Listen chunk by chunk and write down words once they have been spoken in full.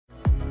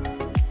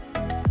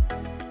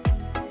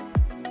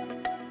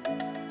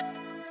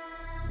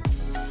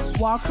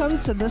Welcome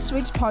to this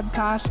week's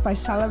podcast by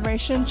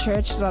Celebration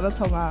Church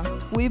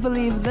Rarotonga. We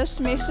believe this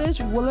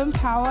message will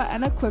empower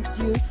and equip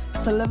you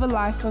to live a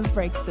life of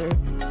breakthrough.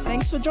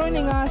 Thanks for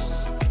joining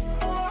us.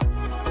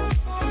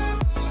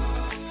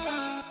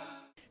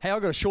 Hey,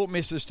 I've got a short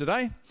message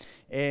today,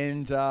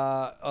 and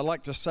I'd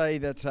like to say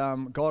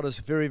that God is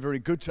very, very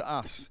good to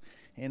us.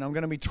 And I'm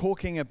going to be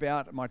talking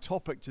about, my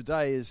topic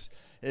today is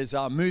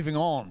moving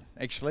on,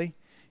 actually,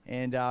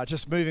 and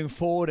just moving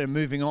forward and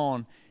moving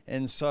on.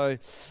 And so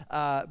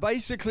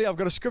basically I've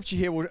got a scripture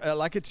here,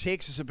 like a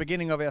text. It's the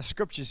beginning of our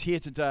scriptures here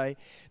today.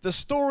 The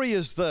story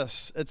is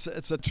this.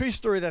 It's a true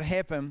story that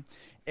happened,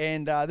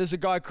 and there's a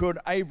guy called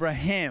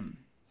Abraham,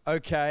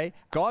 okay?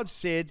 God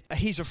said,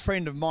 he's a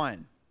friend of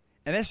mine.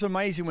 And that's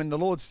amazing when the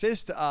Lord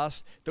says to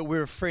us that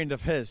we're a friend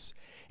of his.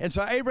 And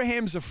so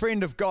Abraham's a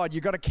friend of God.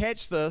 You've got to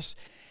catch this.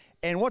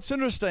 And what's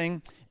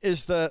interesting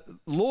is the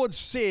Lord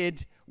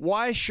said,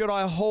 why should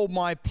I hold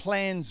my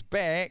plans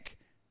back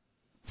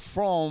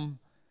from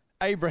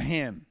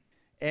Abraham?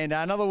 And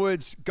in other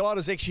words, God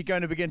is actually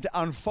going to begin to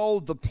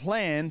unfold the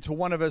plan to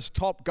one of his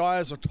top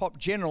guys or top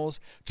generals,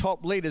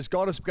 top leaders.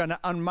 God is going to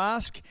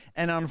unmask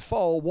and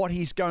unfold what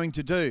he's going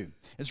to do.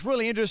 It's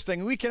really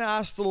interesting. We can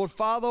ask the Lord,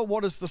 Father,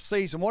 what is the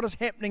season? What is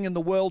happening in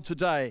the world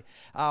today?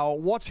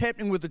 What's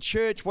happening with the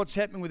church? What's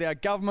happening with our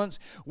governments?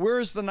 Where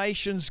is the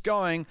nations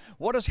going?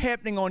 What is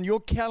happening on your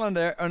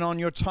calendar and on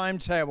your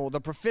timetable? The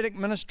prophetic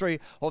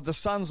ministry of the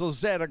sons of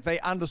Zadok, they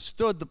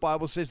understood, the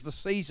Bible says, the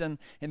season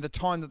and the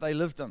time that they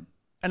lived in.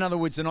 In other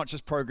words, they're not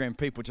just programmed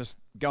people just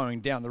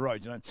going down the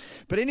road, you know.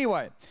 But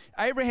anyway,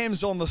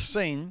 Abraham's on the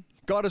scene.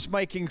 God is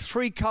making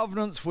 3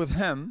 covenants with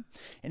him,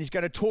 and he's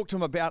going to talk to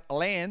him about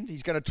land.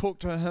 He's going to talk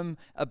to him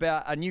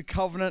about a new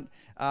covenant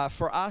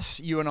for us,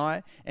 you and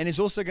I, and he's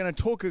also going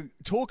to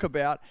talk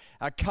about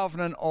a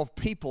covenant of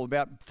people,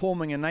 about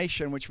forming a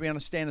nation, which we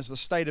understand is the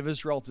state of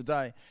Israel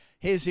today.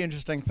 Here's the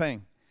interesting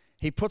thing.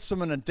 He puts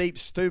them in a deep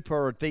stupor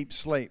or a deep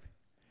sleep.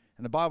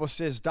 And the Bible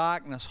says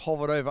darkness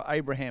hovered over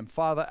Abraham,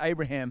 Father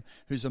Abraham,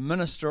 who's a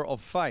minister of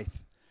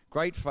faith,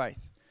 great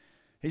faith.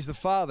 He's the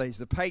father, he's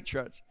the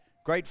patriarch,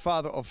 great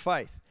father of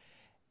faith.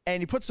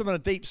 And he puts him in a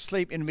deep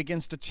sleep and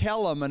begins to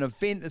tell him an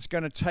event that's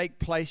going to take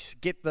place,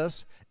 get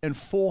this, in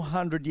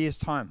 400 years'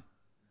 time.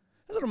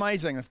 Isn't it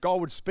amazing if God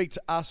would speak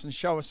to us and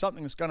show us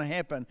something that's going to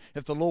happen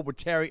if the Lord would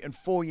tarry in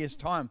 4 years'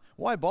 time?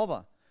 Why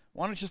bother?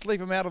 Why not just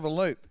leave him out of the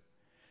loop?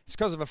 It's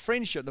because of a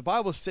friendship. The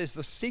Bible says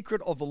the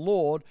secret of the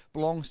Lord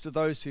belongs to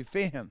those who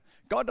fear him.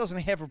 God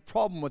doesn't have a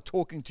problem with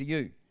talking to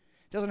you. He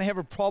doesn't have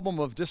a problem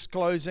of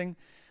disclosing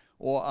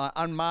or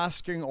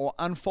unmasking or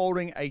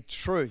unfolding a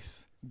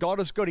truth. God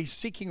is good. He's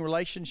seeking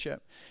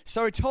relationship.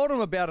 So he told him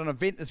about an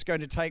event that's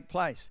going to take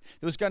place.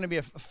 There was going to be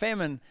a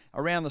famine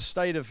around the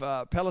state of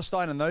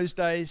Palestine in those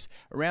days,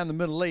 around the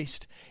Middle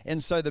East.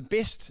 And so the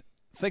best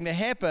thing to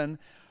happen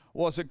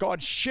was that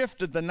God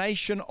shifted the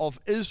nation of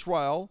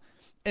Israel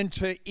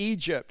into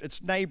Egypt,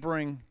 its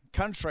neighboring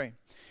country.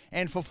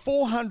 And for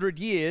 400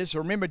 years,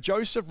 remember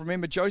Joseph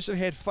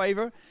had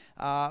favor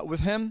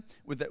with him,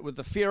 with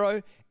the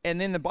Pharaoh, and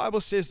then the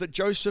Bible says that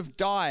Joseph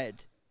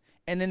died.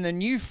 And then the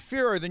new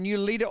Pharaoh, the new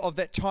leader of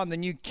that time, the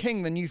new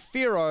king, the new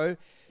Pharaoh,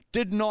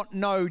 did not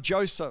know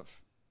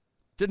Joseph,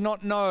 did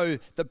not know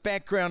the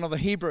background of the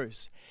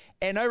Hebrews.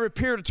 And over a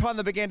period of time,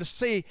 they began to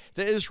see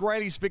the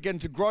Israelis begin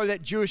to grow,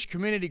 that Jewish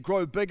community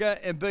grow bigger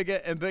and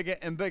bigger and bigger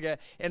and bigger.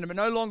 And it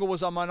no longer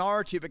was a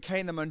minority, it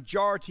became the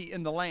majority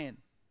in the land.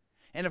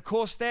 And of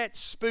course, that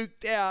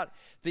spooked out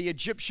the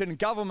Egyptian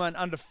government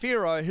under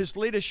Pharaoh, his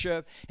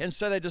leadership. And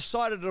so they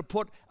decided to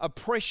put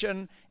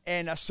oppression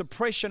and a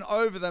suppression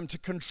over them to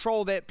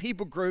control that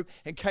people group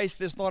in case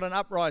there's not an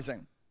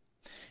uprising.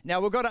 Now,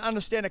 we've got to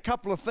understand a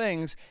couple of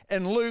things.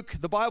 In Luke,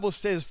 the Bible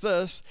says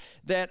this,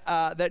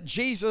 that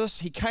Jesus,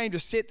 he came to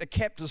set the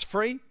captives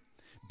free,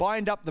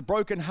 bind up the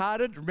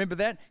brokenhearted, remember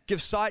that,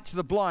 give sight to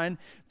the blind,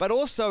 but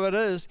also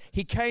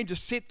he came to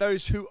set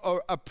those who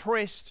are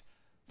oppressed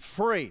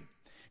free.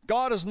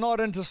 God is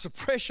not into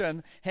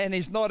suppression, and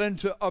he's not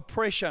into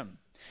oppression.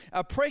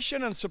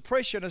 Oppression and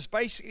suppression is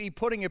basically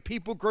putting a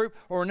people group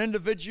or an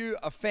individual,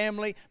 a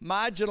family,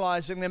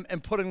 marginalizing them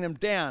and putting them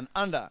down,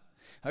 under.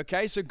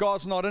 Okay, so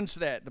God's not into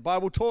that. The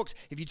Bible talks,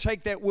 if you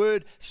take that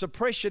word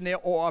suppression there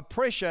or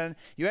oppression,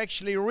 you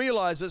actually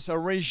realize it's a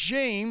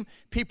regime,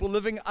 people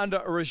living under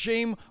a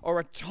regime or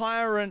a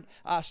tyrant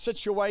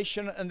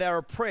situation, and they're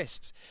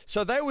oppressed.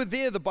 So they were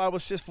there, the Bible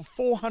says, for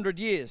 400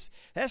 years.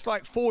 That's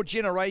like 4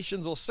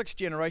 generations or 6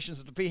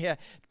 generations,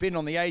 depending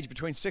on the age,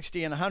 between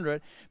 60 and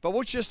 100. But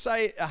we'll just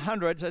say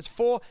 100, that's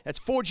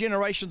 4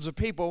 generations of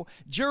people.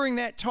 During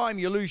that time,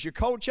 you lose your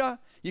culture,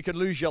 you can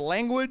lose your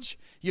language,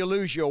 you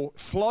lose your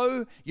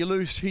flow, you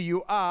lose who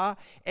you are,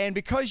 and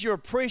because you're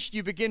oppressed,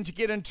 you begin to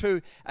get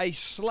into a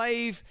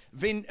slave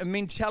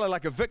mentality,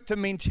 like a victim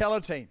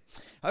mentality.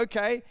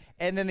 Okay,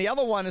 and then the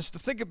other one is to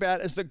think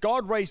about is that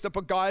God raised up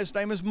a guy, his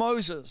name is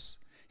Moses.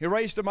 He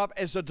raised him up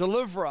as a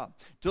deliverer.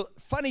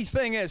 Funny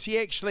thing is, he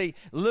actually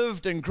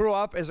lived and grew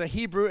up as a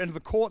Hebrew in the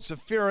courts of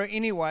Pharaoh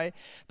anyway,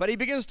 but he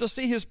begins to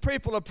see his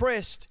people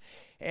oppressed,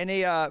 and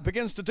he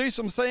begins to do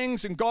some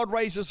things, and God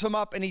raises him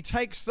up, and he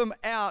takes them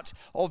out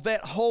of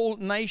that whole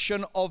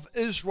nation of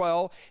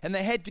Israel, and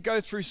they had to go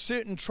through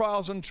certain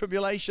trials and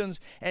tribulations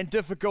and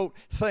difficult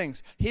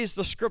things. Here's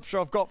the scripture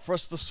I've got for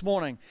us this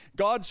morning.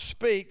 God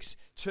speaks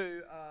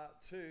to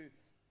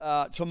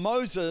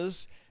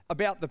Moses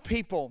about the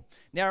people.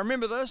 Now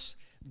remember this,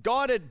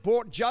 God had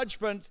brought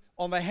judgment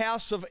on the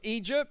house of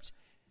Egypt.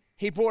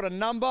 He brought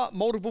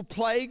multiple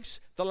plagues.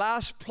 The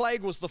last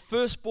plague was the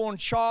firstborn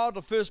child,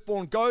 the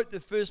firstborn goat, the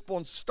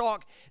firstborn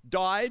stock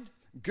died.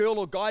 Girl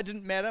or guy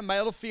didn't matter,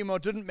 male or female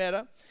didn't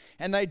matter.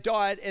 And they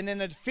died, and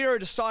then Pharaoh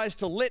decides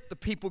to let the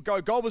people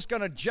go. God was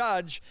going to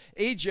judge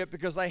Egypt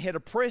because they had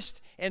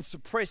oppressed and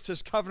suppressed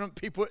his covenant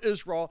people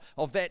Israel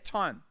of that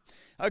time.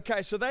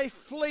 Okay, so they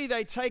flee,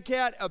 they take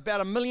out about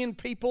 1 million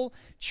people,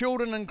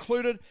 children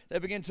included. They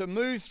begin to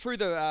move through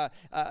the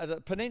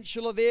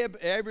peninsula there,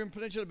 Arabian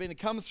Peninsula, begin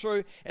to come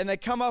through, and they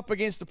come up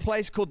against a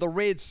place called the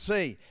Red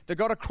Sea. They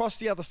got across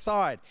the other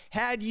side.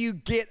 How do you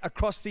get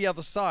across the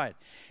other side?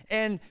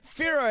 And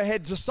Pharaoh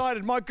had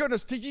decided, my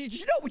goodness, did you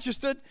know what we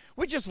just did?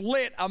 We just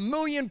let 1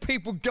 million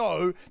people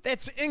go.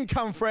 That's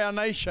income for our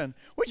nation.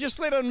 We just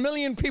let 1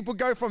 million people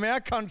go from our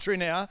country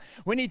now.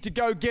 We need to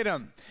go get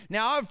them.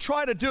 Now, I've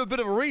tried to do a bit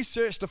of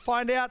research to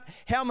find out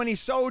how many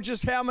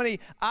soldiers, how many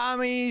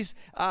armies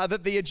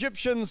that the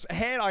Egyptians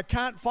had. I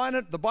can't find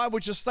it. The Bible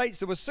just states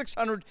there were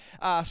 600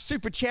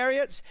 super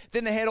chariots.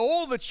 Then they had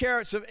all the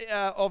chariots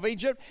of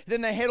Egypt.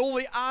 Then they had all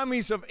the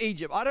armies of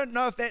Egypt. I don't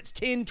know if that's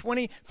 10,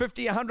 20,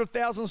 50,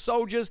 100,000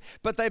 soldiers,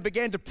 but they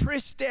began to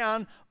press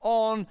down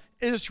on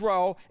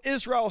Israel.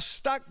 Israel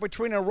stuck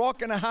between a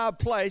rock and a hard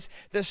place.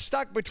 They're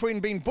stuck between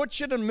being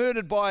butchered and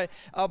murdered by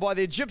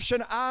the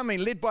Egyptian army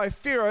led by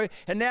Pharaoh,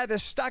 and now they're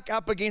stuck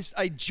up against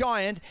a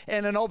giant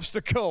and an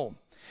obstacle.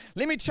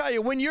 Let me tell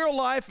you, when you're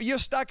alive, you're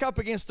stuck up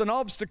against an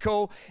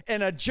obstacle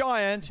and a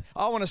giant,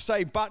 I want to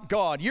say, but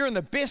God. You're in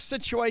the best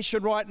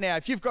situation right now.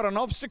 If you've got an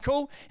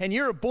obstacle and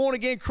you're a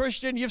born-again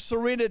Christian, you've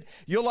surrendered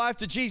your life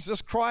to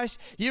Jesus Christ,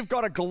 you've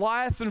got a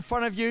Goliath in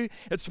front of you,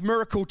 it's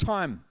miracle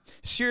time.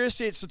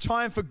 Seriously, it's the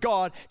time for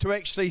God to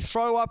actually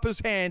throw up his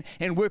hand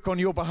and work on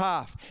your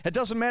behalf. It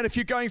doesn't matter if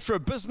you're going through a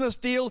business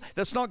deal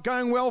that's not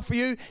going well for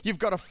you, you've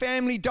got a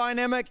family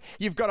dynamic,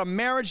 you've got a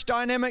marriage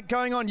dynamic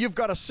going on, you've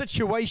got a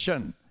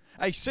situation,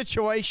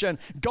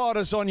 God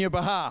is on your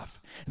behalf.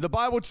 The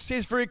Bible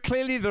says very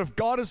clearly that if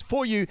God is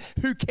for you,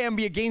 who can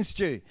be against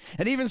you?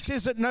 It even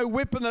says that no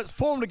weapon that's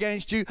formed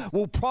against you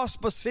will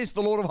prosper, says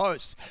the Lord of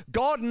hosts.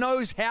 God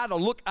knows how to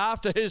look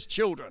after his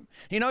children.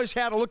 He knows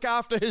how to look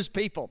after his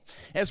people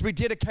as we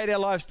dedicate our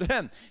lives to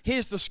him.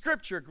 Here's the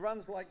scripture. It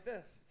runs like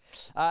this.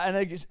 In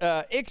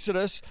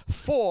Exodus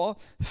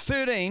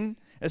 4:13,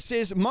 it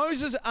says,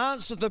 Moses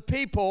answered the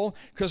people,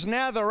 because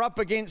now they're up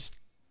against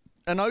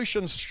an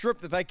ocean strip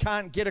that they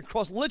can't get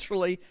across,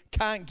 literally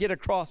can't get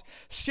across,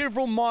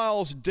 several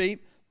miles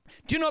deep.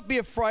 Do not be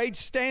afraid,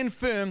 stand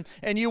firm,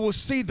 and you will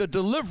see the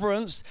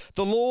deliverance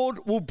the Lord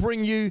will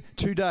bring you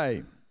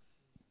today.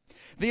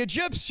 The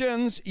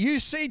Egyptians you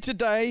see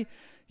today,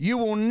 you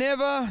will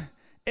never,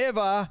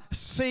 ever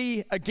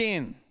see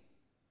again.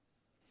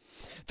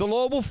 The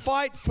Lord will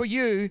fight for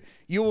you.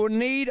 You will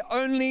need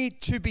only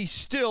to be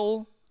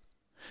still.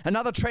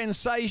 Another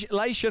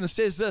translation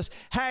says this,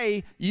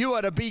 hey, you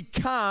are to be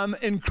calm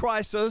in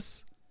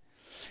crisis.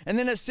 And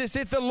then it says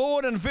that the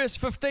Lord, in verse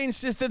 15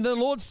 says, then the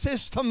Lord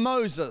says to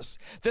Moses,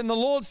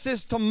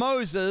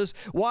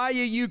 why are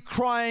you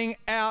crying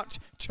out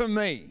to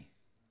me?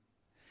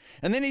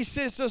 And then he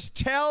says this,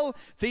 tell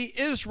the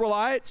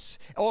Israelites,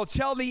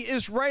 the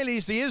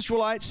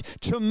Israelites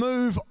to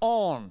move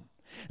on.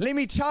 Let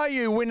me tell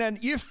you, when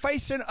you're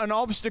facing an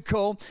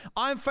obstacle,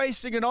 I'm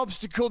facing an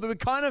obstacle that we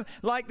kind of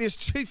like, there's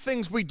two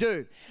things we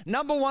do.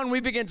 Number one,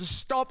 we begin to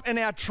stop in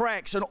our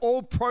tracks, and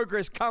all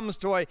progress comes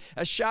to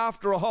a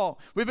shaft or a hole.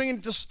 We begin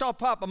to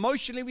stop up.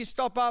 Emotionally, we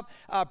stop up.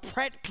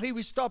 Practically,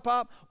 we stop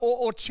up.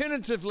 Or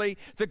alternatively,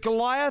 the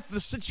Goliath, the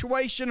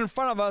situation in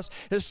front of us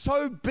is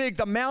so big,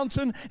 the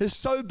mountain is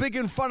so big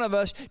in front of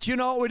us. Do you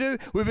know what we do?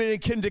 We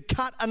begin to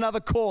cut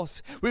another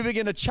course. We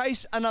begin to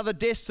chase another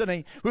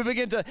destiny.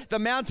 The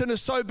mountain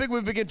is so big, we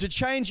begin to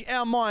change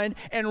our mind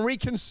and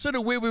reconsider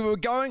where we were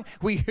going.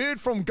 We heard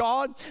from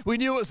God. We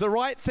knew it was the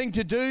right thing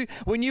to do.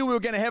 We knew we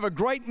were going to have a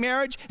great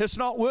marriage. It's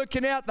not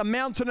working out. The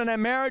mountain in our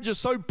marriage is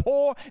so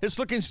poor. It's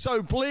looking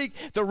so bleak.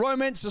 The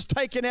romance is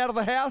taken out of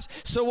the house.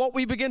 So what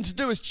we begin to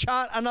do is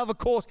chart another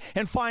course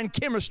and find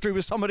chemistry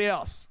with somebody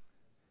else.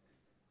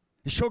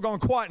 It's sure gone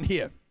quiet in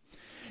here.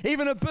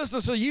 Even a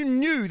business, you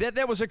knew that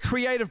that was a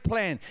creative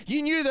plan.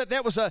 You knew that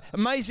that was an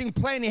amazing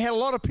plan. You had a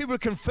lot of people to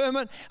confirm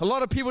it, a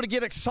lot of people to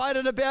get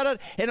excited about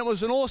it, and it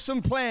was an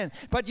awesome plan.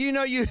 But you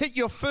know, you hit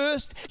your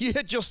first, you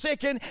hit your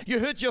second, you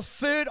hit your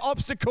third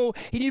obstacle,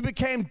 and you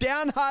became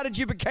downhearted,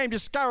 you became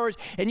discouraged,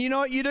 and you know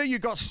what you do? You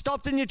got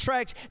stopped in your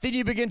tracks. Then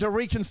you begin to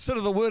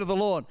reconsider the word of the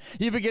Lord.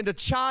 You begin to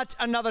chart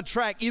another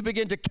track. You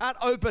begin to cut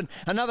open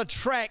another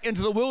track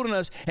into the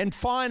wilderness and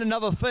find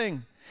another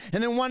thing.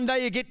 And then one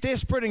day you get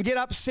desperate and get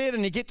upset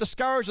and you get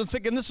discouraged and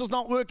thinking this is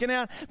not working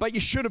out, but you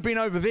should have been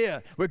over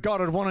there where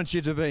God had wanted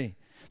you to be.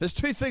 There's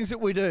two things that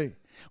we do.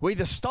 We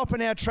either stop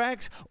in our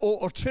tracks, or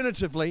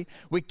alternatively,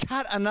 we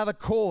cut another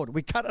cord.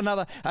 We cut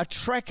a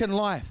track in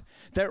life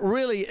that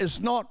really is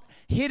not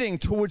heading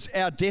towards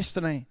our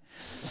destiny.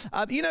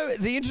 You know,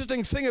 the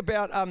interesting thing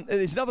about,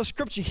 there's another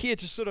scripture here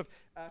to sort of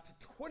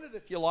to twin it,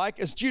 if you like,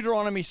 is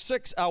Deuteronomy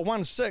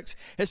 1:6.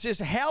 It says,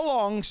 how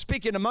long,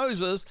 speaking to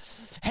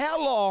Moses,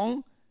 how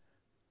long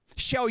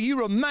shall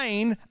you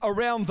remain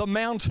around the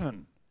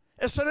mountain?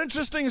 It's an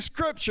interesting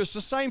scripture. It's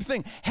the same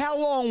thing. How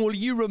long will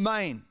you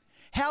remain?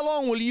 How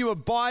long will you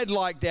abide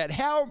like that?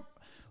 How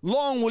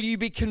long will you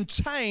be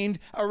contained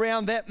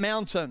around that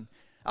mountain?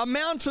 A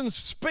mountain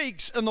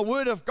speaks in the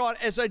word of God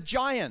as a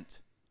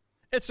giant.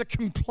 It's a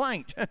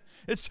complaint.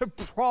 It's a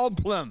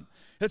problem.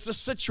 It's a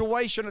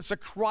situation. It's a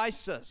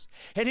crisis.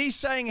 And he's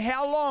saying,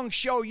 how long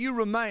shall you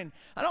remain?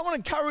 And I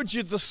want to encourage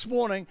you this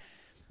morning.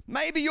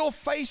 Maybe you're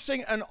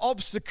facing an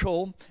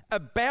obstacle, a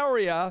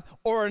barrier,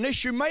 or an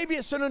issue. Maybe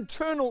it's an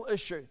internal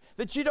issue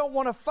that you don't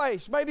want to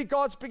face. Maybe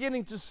God's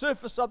beginning to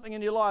surface something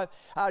in your life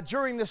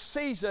during this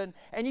season,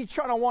 and you're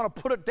trying to want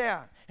to put it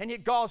down, and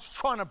yet God's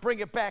trying to bring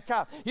it back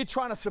up. You're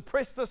trying to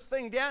suppress this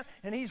thing down,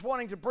 and He's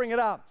wanting to bring it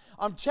up.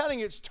 I'm telling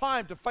you, it's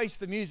time to face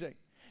the music.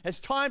 It's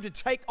time to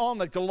take on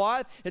the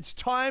Goliath. It's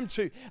time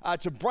to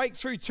break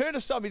through. Turn to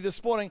somebody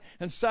this morning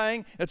and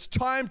saying, it's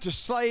time to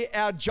slay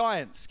our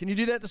giants. Can you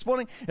do that this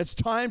morning? It's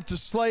time to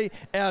slay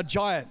our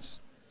giants.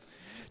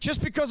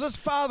 Just because it's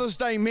Father's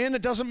Day, men,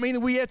 it doesn't mean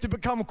that we have to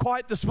become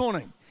quiet this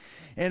morning.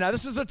 And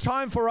this is the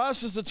time for us.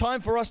 This is the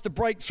time for us to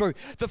break through.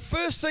 The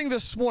first thing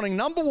this morning,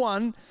 number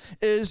one,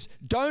 is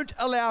don't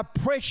allow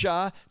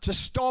pressure to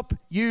stop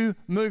you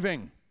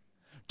moving.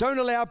 Don't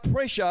allow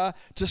pressure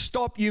to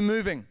stop you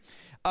moving.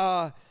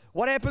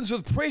 What happens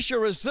with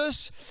pressure is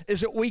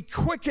that we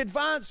quit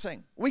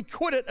advancing. We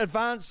quit it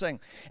advancing.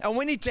 And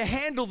we need to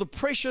handle the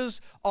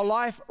pressures of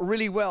life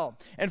really well.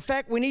 In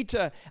fact, we need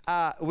to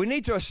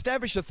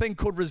establish a thing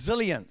called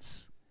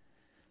resilience.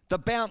 The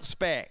bounce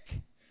back,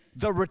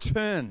 the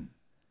return,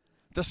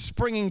 the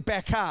springing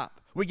back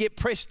up. We get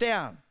pressed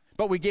down,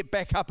 but we get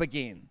back up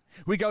again.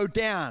 We go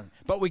down,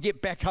 but we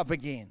get back up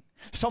again.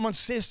 Someone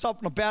says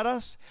something about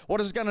us,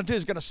 what is it going to do?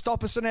 It's going to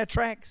stop us in our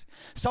tracks.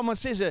 Someone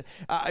says it,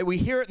 we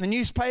hear it in the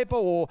newspaper,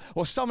 or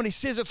somebody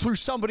says it through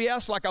somebody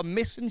else like a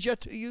messenger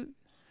to you.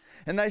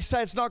 And they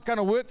say it's not going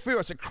to work for you.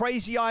 It's a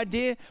crazy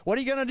idea. What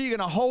are you going to do? You're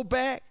going to hold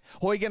back,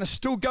 or are you going to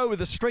still go with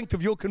the strength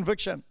of your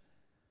conviction?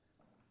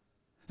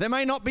 There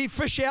may not be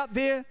fish out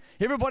there.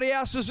 Everybody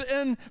else is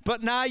in,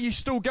 but now you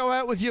still go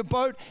out with your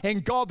boat,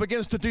 and God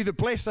begins to do the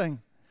blessing.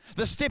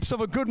 The steps of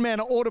a good man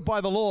are ordered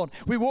by the Lord.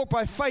 We walk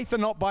by faith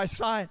and not by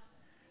sight.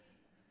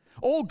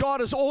 All God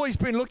has always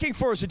been looking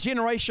for is a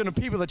generation of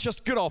people that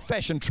just good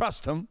old-fashioned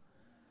trust Him,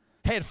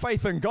 had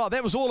faith in God.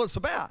 That was all it's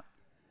about.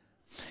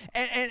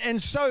 And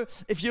so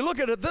if you look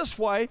at it this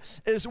way,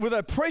 is with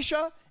a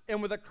pressure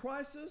and with a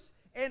crisis,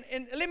 and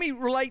let me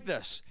relate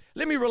this.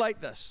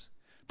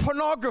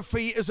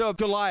 Pornography is a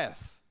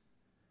Goliath,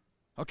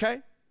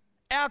 okay?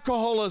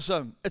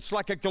 Alcoholism, it's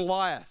like a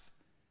Goliath.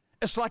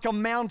 It's like a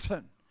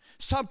mountain.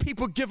 Some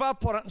people give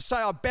up on it and say,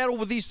 I've battled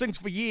with these things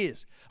for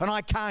years, and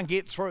I can't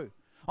get through.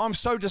 I'm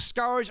so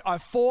discouraged, I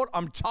fought,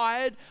 I'm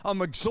tired,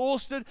 I'm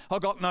exhausted,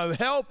 I've got no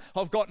help,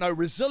 I've got no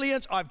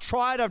resilience, I've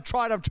tried.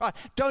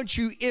 Don't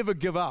you ever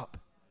give up.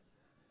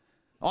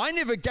 I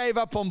never gave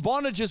up on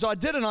bondages. I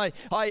didn't.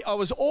 I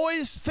was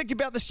always, think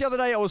about this the other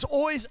day, I was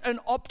always an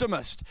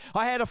optimist.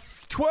 I had a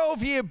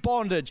 12-year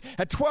bondage,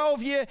 a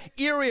 12-year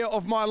area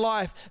of my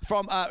life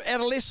from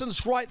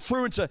adolescence right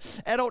through into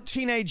adult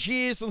teenage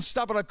years and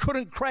stuff, and I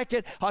couldn't crack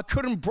it, I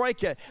couldn't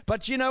break it.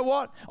 But you know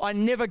what? I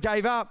never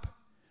gave up.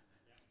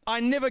 I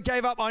never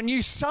gave up. I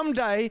knew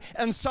someday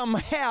and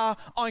somehow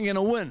I'm going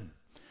to win.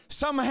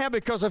 Somehow,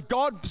 because if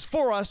God's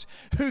for us,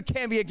 who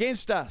can be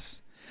against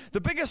us?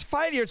 The biggest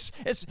failure,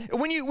 it's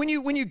when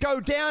you go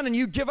down and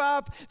you give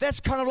up,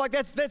 that's kind of like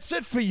that's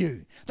it for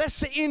you.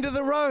 That's the end of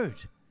the road.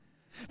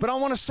 But I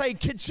want to say,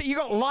 you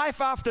got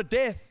life after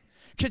death.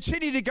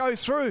 Continue to go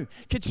through.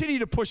 Continue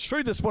to push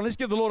through this one. Let's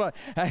give the Lord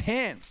a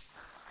hand.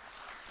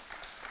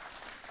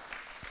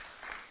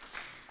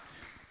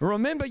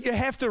 Remember, you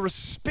have to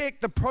respect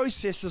the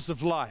processes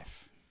of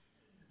life.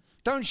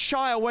 Don't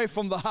shy away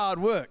from the hard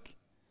work.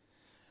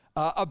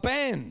 A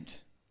band,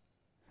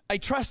 a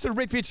trusted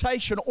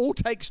reputation, all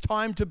takes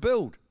time to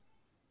build.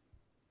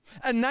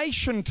 A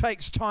nation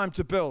takes time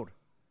to build.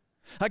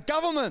 A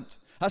government,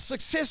 a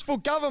successful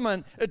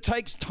government, it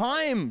takes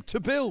time to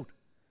build.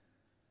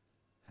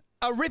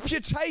 A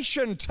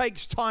reputation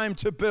takes time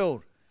to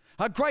build.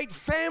 A great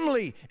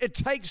family, it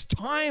takes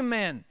time,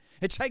 man.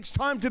 It takes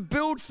time to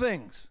build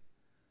things.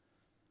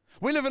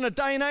 We live in a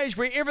day and age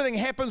where everything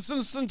happens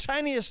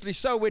instantaneously,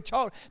 so we're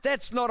told.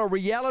 That's not a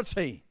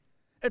reality.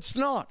 It's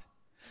not.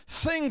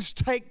 Things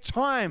take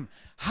time,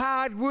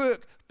 hard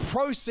work,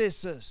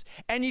 processes.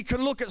 And you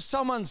can look at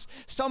someone's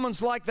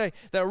like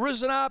they're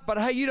risen up, but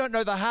hey, you don't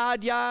know the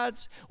hard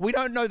yards. We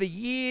don't know the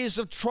years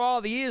of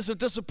trial, the years of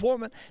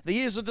disappointment, the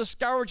years of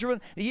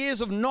discouragement, the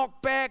years of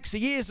knockbacks, the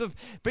years of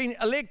being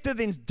elected,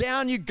 then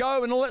down you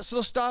go and all that sort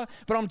of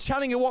stuff. But I'm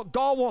telling you what,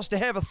 God wants to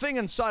have a thing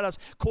inside us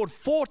called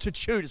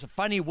fortitude. It's a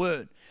funny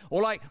word.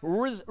 Or like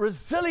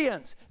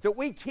resilience, that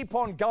we keep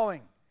on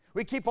going.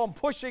 We keep on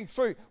pushing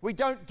through. We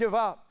don't give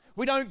up.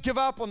 We don't give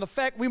up on the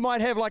fact we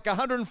might have like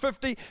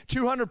 150,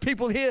 200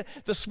 people here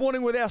this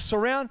morning with our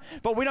surround,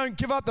 but we don't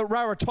give up that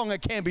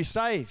Rarotonga can be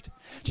saved.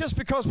 Just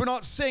because we're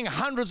not seeing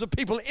hundreds of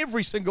people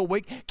every single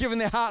week giving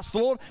their hearts to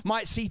the Lord,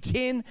 might see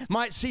 10,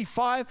 might see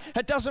 5,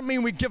 it doesn't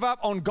mean we give up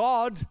on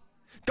God.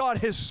 God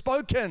has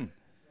spoken.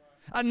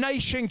 A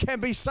nation can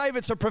be saved.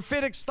 It's a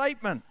prophetic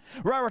statement.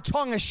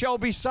 Rarotonga shall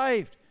be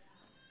saved.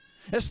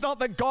 It's not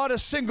that God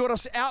has singled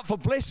us out for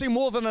blessing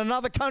more than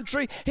another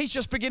country. He's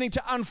just beginning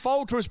to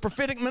unfold to his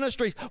prophetic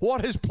ministries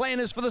what his plan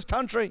is for this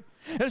country.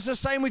 And it's the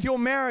same with your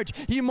marriage.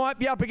 You might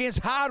be up against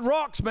hard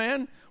rocks,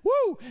 man.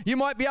 Woo! You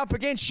might be up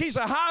against, she's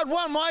a hard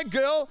one, my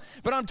girl.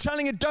 But I'm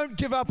telling you, don't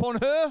give up on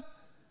her.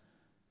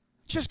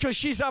 Just because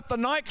she's up the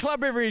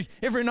nightclub every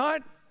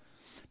night.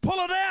 Pull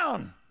her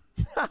down.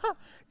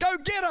 Go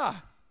get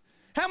her.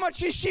 How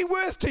much is she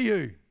worth to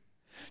you?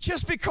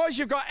 Just because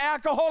you've got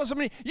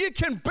alcoholism, you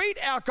can beat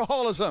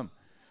alcoholism.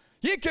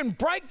 You can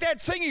break that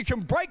thing. You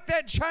can break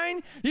that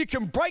chain. You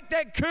can break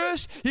that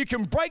curse. You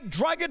can break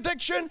drug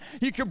addiction.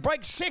 You can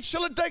break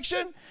sexual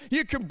addiction.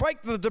 You can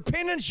break the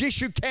dependence.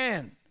 Yes, you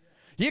can.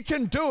 You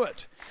can do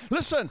it.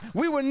 Listen,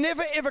 we were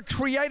never, ever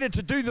created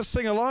to do this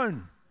thing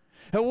alone.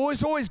 It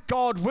was always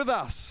God with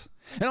us.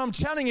 And I'm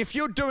telling you, if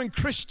you're doing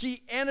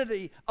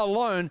Christianity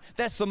alone,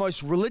 that's the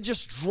most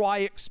religious, dry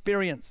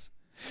experience.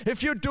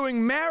 If you're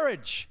doing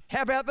marriage,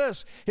 how about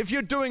this? If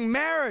you're doing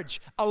marriage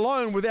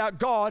alone without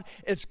God,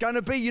 it's going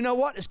to be, you know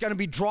what? It's going to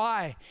be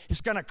dry.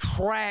 It's going to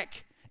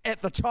crack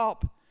at the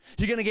top.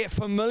 You're going to get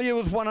familiar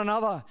with one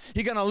another.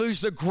 You're going to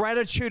lose the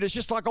gratitude. It's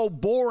just like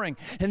old boring,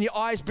 and your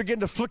eyes begin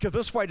to flicker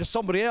this way to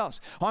somebody else.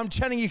 I'm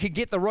telling you, you can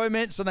get the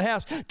romance in the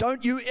house.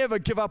 Don't you ever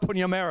give up on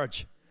your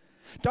marriage.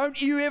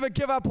 Don't you ever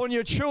give up on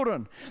your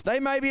children.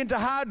 They may be into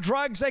hard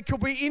drugs. They could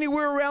be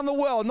anywhere around the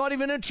world, not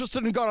even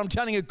interested in God. I'm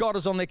telling you, God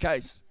is on their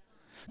case.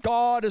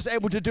 God is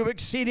able to do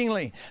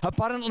exceedingly,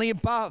 abundantly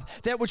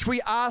above that which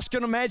we ask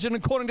and imagine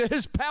according to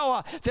his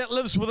power that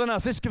lives within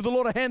us. Let's give the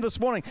Lord a hand this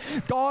morning.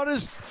 God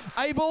is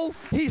able.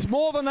 He's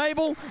more than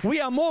able. We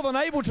are more than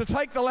able to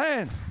take the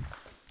land.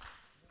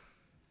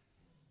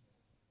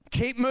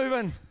 Keep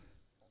moving.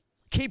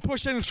 Keep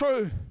pushing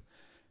through.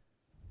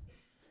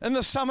 In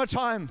the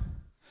summertime,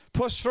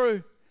 push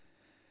through.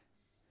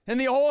 In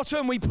the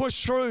autumn, we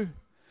push through.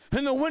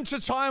 In the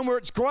wintertime where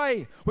it's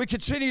grey, we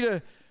continue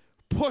to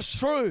push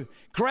through,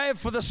 grab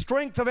for the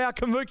strength of our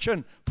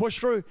conviction, push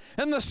through.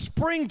 In the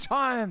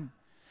springtime,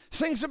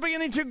 things are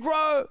beginning to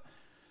grow.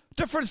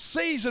 Different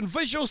season,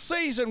 visual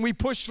season, we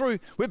push through.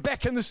 We're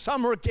back in the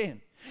summer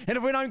again. And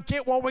if we don't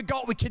get what we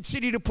got, we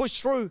continue to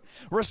push through.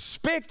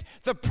 Respect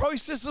the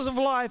processes of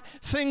life.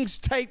 Things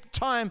take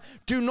time.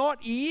 Do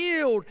not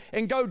yield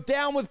and go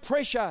down with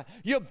pressure.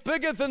 You're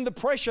bigger than the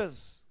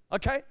pressures,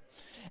 okay?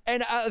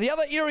 And the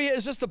other area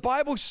is just the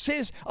Bible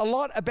says a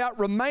lot about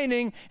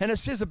remaining, and it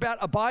says about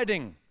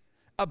abiding.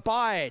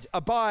 Abide,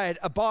 abide,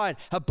 abide.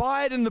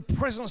 Abide in the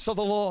presence of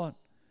the Lord.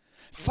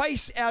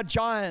 Face our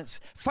giants.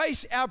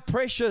 Face our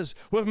pressures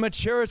with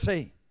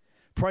maturity.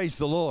 Praise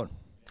the Lord.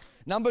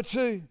 Number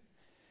 2,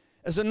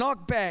 is a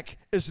knockback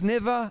is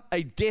never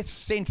a death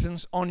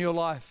sentence on your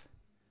life.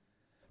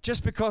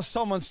 Just because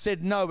someone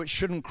said no, it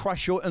shouldn't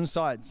crush your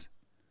insides.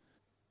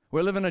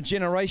 We live in a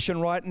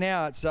generation right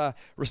now, it's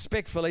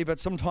respectfully, but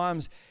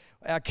sometimes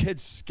our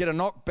kids get a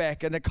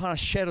knockback and it kind of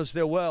shatters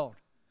their world.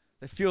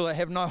 They feel they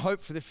have no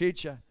hope for the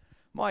future.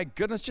 My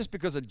goodness, just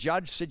because a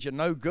judge said you're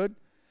no good,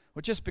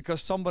 or just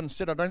because someone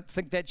said, I don't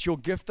think that's your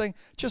gifting,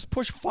 just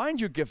find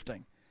your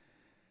gifting.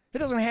 It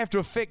doesn't have to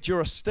affect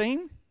your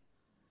esteem.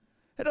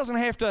 It doesn't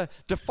have to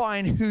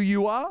define who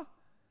you are.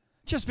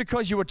 Just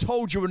because you were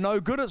told you were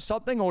no good at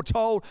something or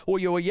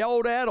you were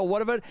yelled at or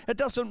whatever, it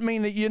doesn't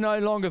mean that you're no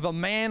longer the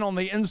man on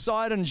the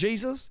inside in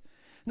Jesus.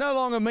 No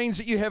longer means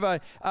that you have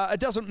it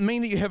doesn't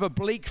mean that you have a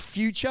bleak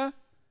future.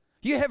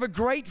 You have a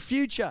great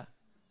future,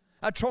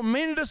 a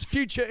tremendous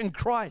future in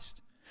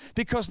Christ.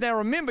 Because now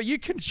remember, you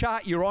can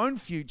chart your own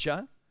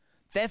future.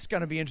 That's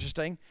going to be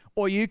interesting.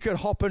 Or you could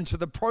hop into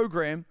the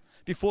program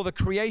before the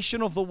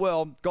creation of the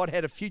world. God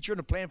had a future and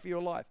a plan for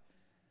your life.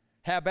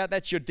 How about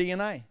that's your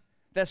DNA?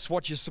 That's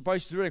what you're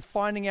supposed to do,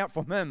 finding out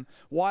from him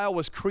why I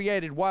was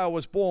created, why I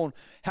was born,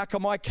 how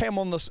come I came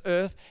on this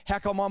earth, how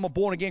come I'm a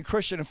born-again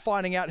Christian, and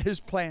finding out his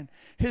plan.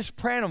 His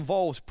plan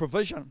involves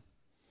provision.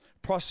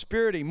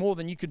 prosperity more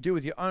than you could do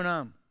with your own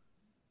arm.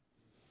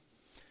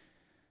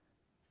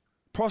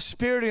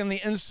 Prosperity on the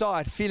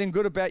inside, feeling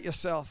good about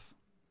yourself.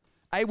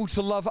 Able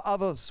to love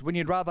others when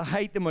you'd rather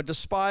hate them or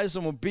despise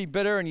them or be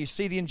bitter and you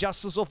see the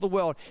injustice of the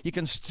world. You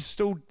can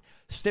still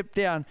step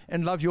down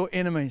and love your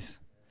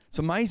enemies. It's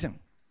amazing.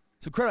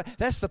 It's incredible.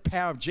 That's the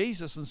power of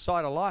Jesus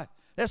inside of life.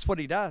 That's what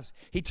he does.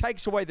 He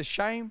takes away the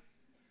shame,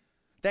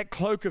 that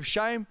cloak of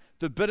shame,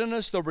 the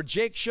bitterness, the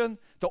rejection,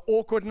 the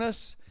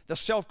awkwardness, the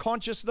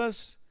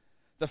self-consciousness,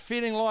 the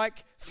feeling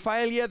like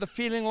failure, the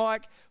feeling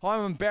like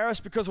I'm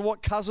embarrassed because of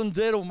what cousin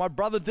did or my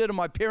brother did or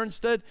my parents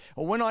did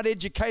or we're not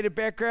educated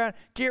background.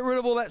 Get rid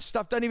of all that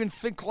stuff. Don't even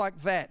think like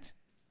that.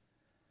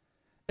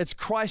 It's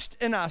Christ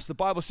in us. The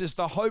Bible says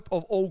the hope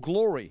of all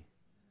glory.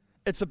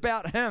 It's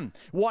about him,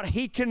 what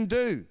he can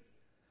do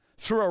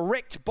through a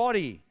wrecked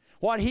body,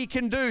 what he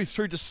can do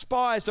through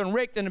despised and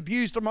wrecked and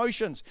abused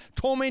emotions,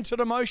 tormented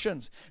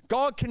emotions.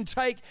 God,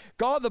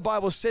 the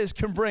Bible says,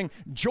 can bring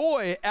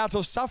joy out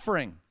of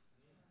suffering.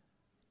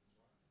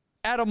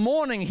 Out of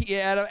mourning,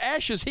 out of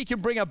ashes, he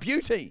can bring a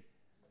beauty.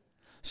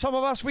 Some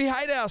of us, we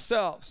hate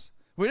ourselves.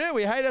 We do.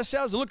 We hate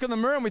ourselves. We look in the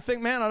mirror and we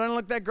think, man, I don't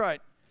look that great.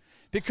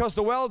 Because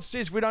the world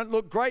says we don't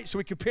look great, so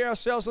we compare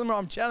ourselves to them.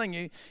 I'm telling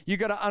you, you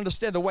got to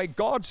understand the way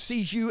God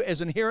sees you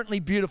as inherently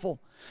beautiful.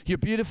 You're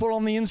beautiful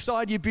on the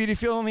inside. You're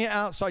beautiful on the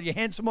outside. You're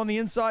handsome on the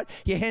inside.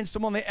 You're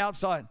handsome on the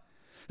outside.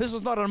 This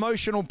is not an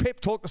emotional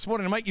pep talk this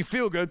morning to make you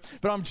feel good,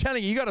 but I'm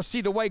telling you, you got to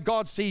see the way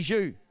God sees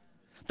you.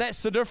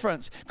 That's the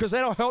difference, because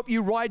that'll help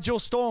you ride your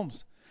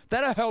storms.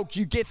 That'll help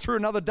you get through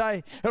another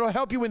day. It'll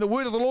help you when the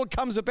word of the Lord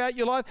comes about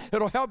your life.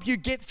 It'll help you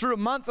get through a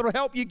month. It'll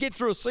help you get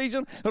through a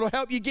season. It'll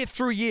help you get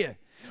through a year.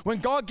 When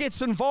God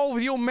gets involved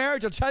with your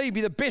marriage, I'll tell you, it'll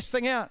be the best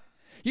thing out.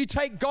 You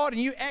take God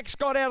and you axe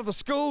God out of the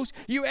schools.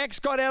 You axe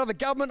God out of the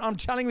government. I'm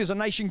telling you, there's a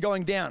nation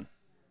going down.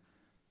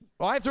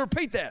 I have to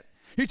repeat that.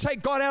 You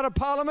take God out of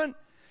parliament.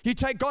 You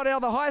take God out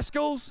of the high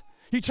schools.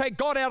 You take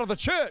God out of the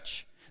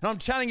church. And I'm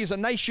telling you, there's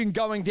a nation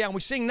going down. We're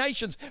seeing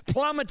nations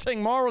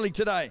plummeting morally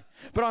today.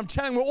 But I'm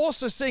telling you, we're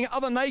also seeing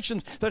other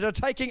nations that are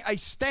taking a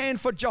stand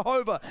for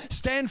Jehovah,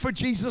 stand for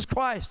Jesus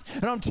Christ.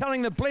 And I'm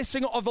telling you, the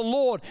blessing of the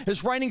Lord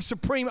is reigning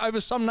supreme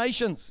over some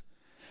nations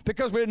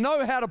because we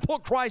know how to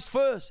put Christ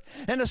first.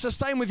 And it's the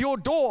same with your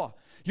door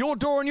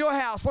in your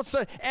house. What's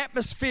the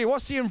atmosphere?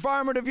 What's the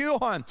environment of your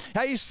home?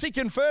 Are you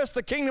seeking first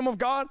the kingdom of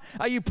God?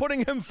 Are you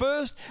putting him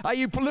first? Are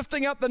you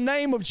lifting up the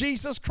name of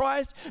Jesus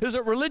Christ? Is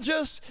it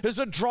religious? Is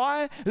it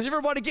dry? Is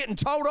everybody getting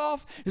told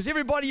off? Is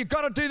everybody, you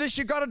got to do this,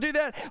 you got to do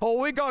that? Or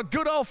we got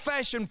good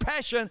old-fashioned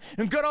passion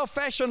and good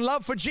old-fashioned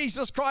love for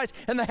Jesus Christ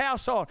in the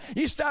household.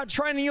 You start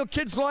training your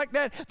kids like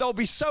that, they'll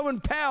be so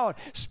empowered,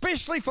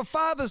 especially for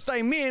Father's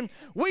Day. Men,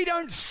 we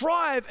don't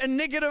thrive in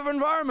negative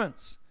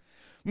environments.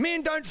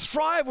 Men don't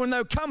thrive when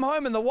they come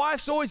home and the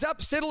wife's always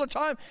upset all the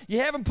time.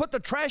 You haven't put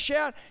the trash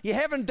out. You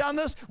haven't done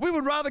this. We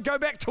would rather go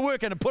back to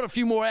work and put a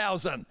few more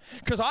hours in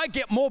because I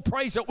get more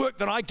praise at work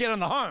than I get in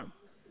the home.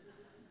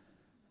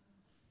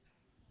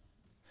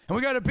 And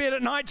we go to bed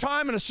at night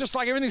time and it's just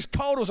like everything's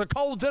cold. It was a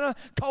cold dinner,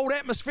 cold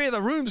atmosphere.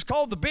 The room's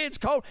cold, the bed's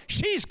cold.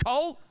 She's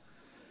cold.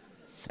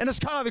 And it's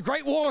kind of the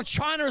Great Wall of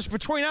China is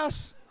between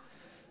us.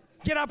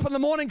 Get up in the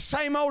morning,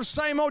 same old,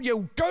 same old.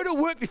 You go to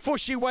work before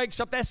she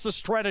wakes up. That's the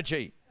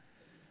strategy.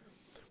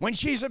 When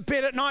she's at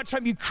bed at night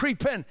time, you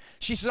creep in.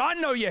 She says, I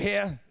know you're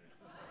here.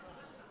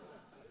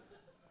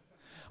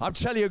 I'm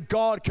telling you,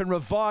 God can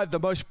revive the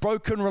most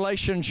broken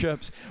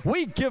relationships.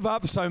 We give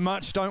up so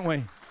much, don't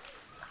we?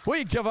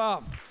 We give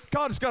up.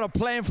 God's got a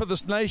plan for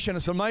this nation.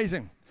 It's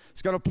amazing.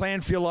 He's got a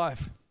plan for your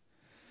life.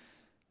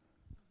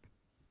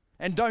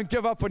 And don't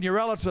give up on your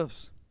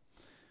relatives.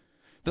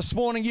 This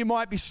morning, you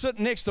might be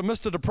sitting next to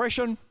Mr.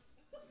 Depression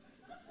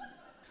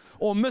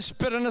or Miss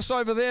Bitterness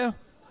over there.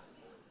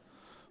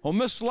 Or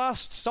Miss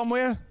Lust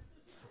somewhere.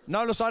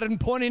 Notice I didn't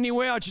point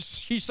anywhere.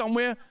 She's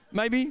somewhere,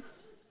 maybe.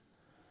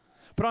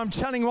 But I'm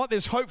telling you what,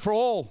 there's hope for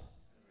all.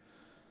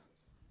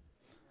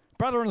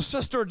 Brother and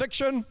sister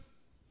addiction.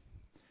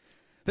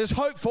 There's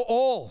hope for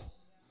all.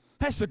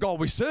 That's the God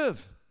we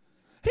serve.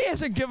 He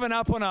hasn't given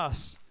up on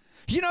us.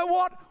 You know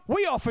what?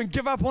 We often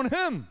give up on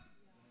him.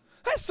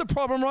 That's the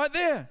problem right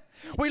there.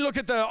 We look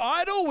at the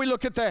idol, we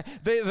look at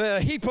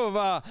the heap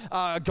of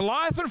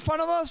Goliath in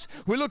front of us,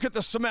 we look at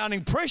the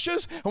surmounting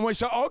pressures, and we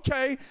say,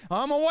 okay,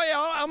 I'm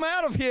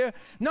out of here.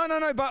 No,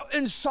 but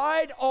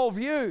inside of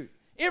you,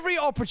 every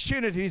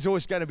opportunity is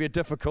always going to be a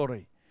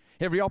difficulty.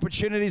 Every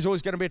opportunity is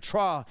always going to be a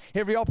trial.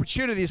 Every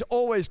opportunity is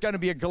always going to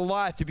be a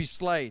Goliath to be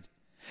slayed.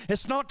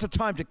 It's not the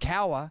time to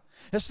cower.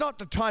 It's not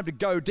the time to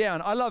go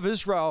down. I love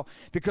Israel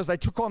because they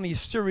took on the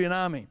Assyrian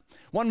army.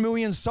 1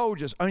 million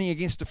soldiers, only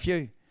against a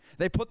few.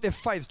 They put their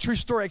faith, true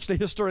story actually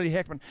historically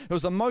happened. It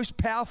was the most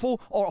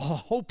powerful, or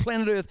whole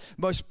planet Earth,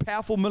 most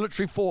powerful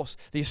military force,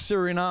 the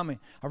Assyrian army.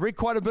 I read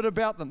quite a bit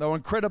about them. They were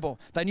incredible.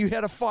 They knew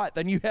how to fight.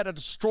 They knew how to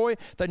destroy.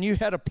 They knew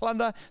how to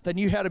plunder. They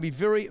knew how to be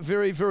very,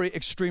 very, very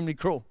extremely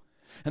cruel.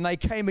 And they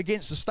came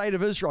against the state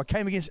of Israel,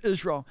 came against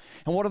Israel.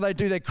 And what did?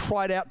 They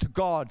cried out to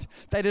God.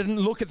 They didn't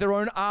look at their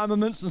own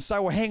armaments and say,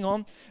 well, hang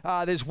on,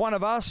 there's one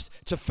of us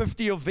to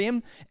 50 of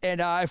them.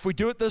 And if we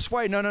do it this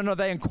way, no.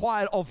 They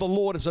inquired of the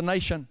Lord as a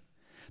nation.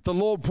 The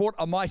Lord brought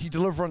a mighty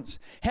deliverance.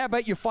 How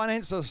about your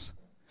finances?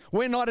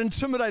 We're not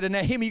intimidated.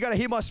 Now, hear me, you got to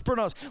hear my spirit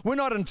on us. We're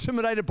not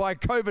intimidated by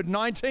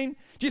COVID-19.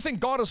 Do you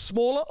think God is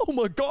smaller? Oh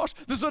my gosh,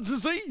 there's a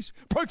disease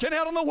broken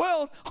out in the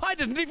world. I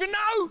didn't even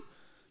know.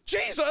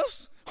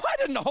 Jesus, I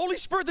didn't know. Holy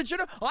Spirit, did you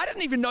know? I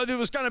didn't even know there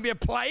was going to be a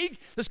plague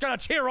that's going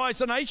to terrorize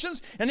the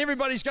nations and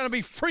everybody's going to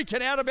be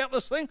freaking out about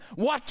this thing.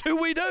 What do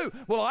we do?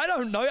 Well, I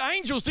don't know.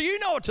 Angels, do you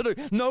know what to do?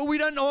 No, we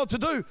don't know what to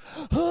do.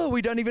 Oh,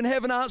 we don't even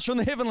have an answer in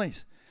the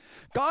heavenlies.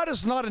 God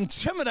is not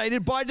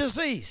intimidated by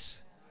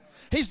disease.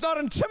 He's not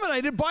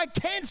intimidated by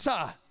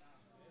cancer.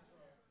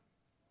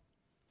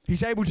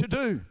 He's able to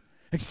do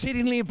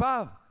exceedingly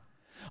above.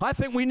 I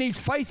think we need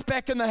faith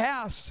back in the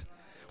house.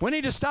 We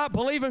need to start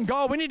believing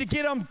God. We need to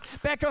get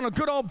back on a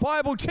good old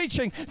Bible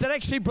teaching that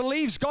actually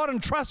believes God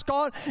and trusts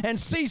God and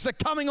sees the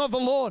coming of the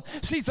Lord,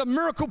 sees the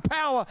miracle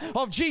power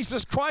of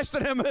Jesus Christ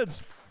in our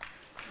midst.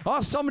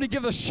 Oh, somebody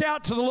give a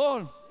shout to the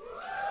Lord.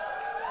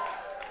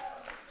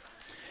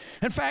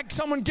 In fact,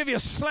 someone give you a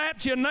slap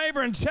to your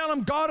neighbor and tell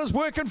him God is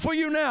working for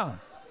you now.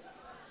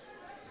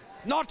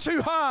 Not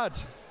too hard.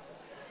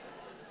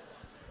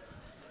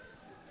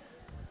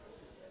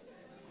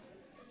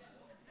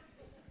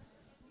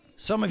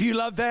 Some of you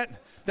love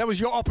that. That was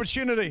your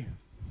opportunity.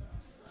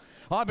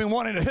 I've been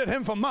wanting to hit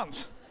him for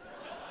months.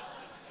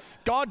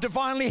 God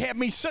divinely had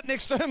me sit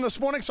next to him this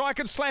morning so I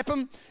could slap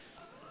him.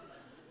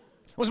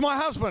 It was my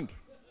husband.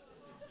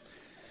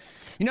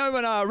 You know,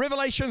 in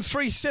Revelation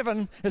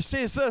 3:7, it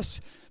says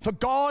this, for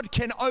God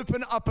can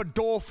open up a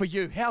door for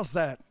you. How's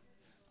that?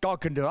 God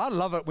can do it. I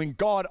love it when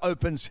God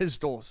opens his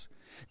doors.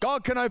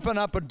 God can open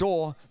up a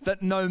door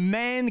that no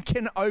man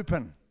can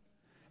open.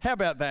 How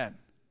about that?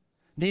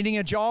 Needing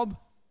a job?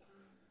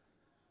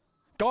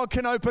 God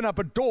can open up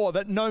a door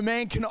that no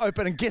man can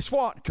open. And guess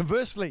what?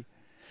 Conversely,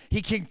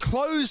 he can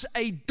close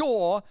a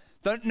door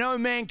that no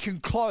man can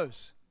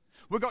close.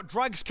 We've got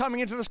drugs coming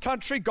into this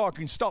country. God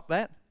can stop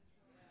that.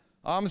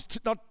 I'm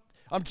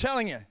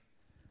telling you.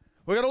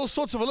 We've got all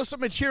sorts of illicit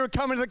material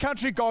coming into the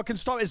country. God can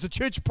stop. As the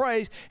church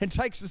prays and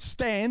takes a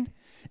stand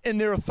in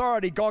their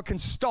authority, God can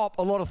stop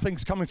a lot of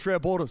things coming through our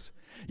borders.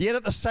 Yet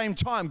at the same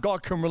time,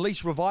 God can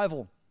release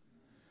revival.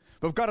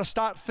 We've got to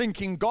start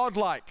thinking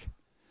God-like.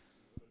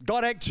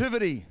 God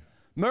activity,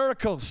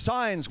 miracles,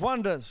 signs,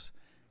 wonders.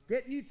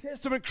 Get New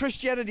Testament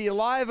Christianity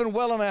alive and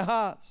well in our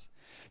hearts.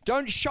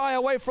 Don't shy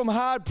away from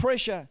hard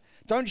pressure.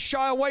 Don't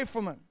shy away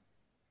from it.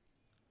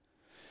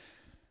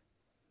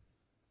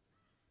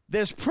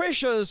 There's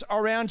pressures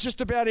around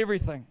just about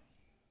everything.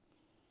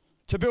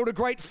 To build a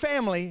great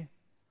family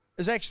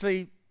is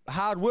actually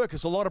hard work.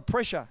 It's a lot of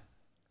pressure.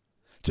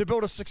 To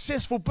build a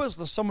successful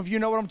business, some of you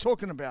know what I'm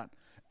talking about.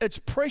 It's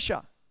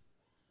pressure.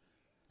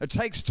 It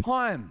takes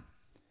time.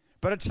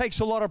 But it takes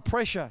a lot of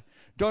pressure.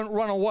 Don't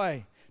run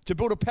away. To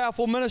build a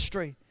powerful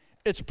ministry,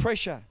 it's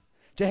pressure.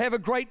 To have a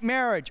great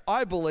marriage,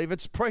 I believe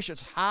it's pressure.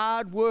 It's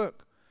hard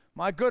work.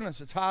 My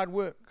goodness, it's hard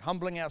work.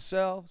 Humbling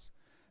ourselves,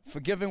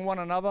 forgiving one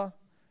another,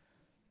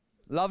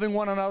 loving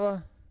one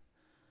another.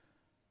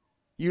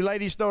 You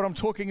ladies know what I'm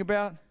talking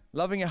about.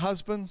 Loving your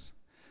husbands,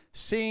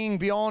 seeing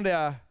beyond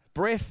our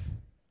breath.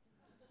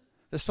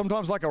 There's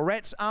sometimes like a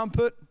rat's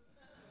armpit.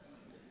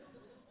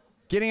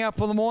 Getting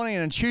up in the morning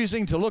and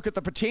choosing to look at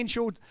the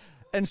potential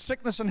in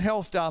sickness and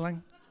health,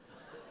 darling.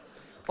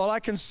 All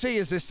I can see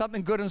is there's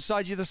something good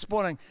inside you this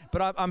morning,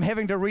 but I'm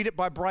having to read it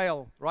by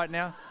Braille right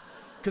now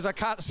because I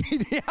can't see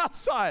the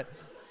outside.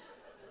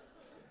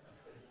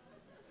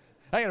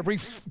 I got to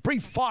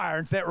breathe fire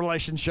into that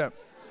relationship.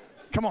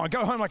 Come on,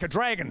 go home like a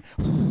dragon.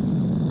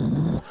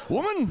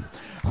 Woman,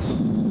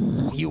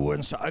 you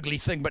weren't so ugly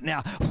thing, but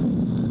now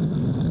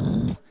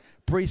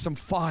breathe some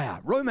fire.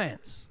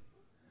 Romance.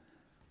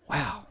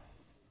 Wow.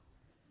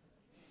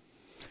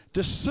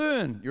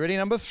 Discern. You ready?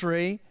 Number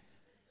 3.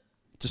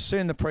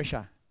 Discern the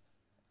pressure.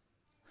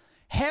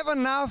 Have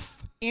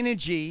enough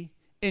energy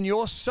in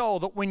your soul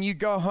that when you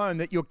go home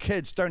that your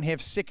kids don't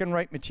have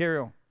second-rate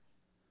material.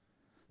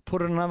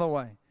 Put it another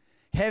way.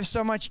 Have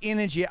so much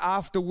energy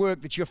after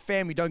work that your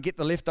family don't get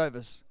the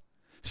leftovers.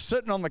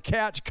 Sitting on the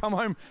couch, come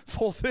home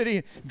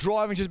 4:30,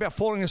 driving, just about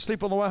falling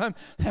asleep on the way home.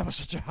 That was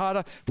such a hard.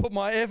 I put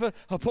my effort,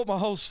 I put my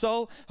whole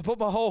soul, I put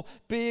my whole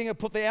being, I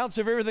put the ounce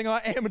of everything I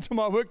am into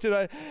my work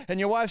today. And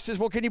your wife says,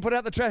 well, can you put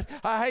out the trash?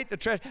 I hate the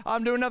trash.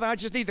 I'm doing nothing. I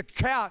just need the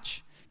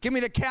couch. Give me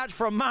the couch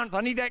for a month.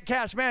 I need that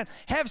couch, man.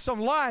 Have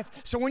some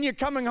life. So when you're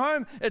coming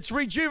home, it's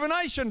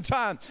rejuvenation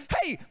time.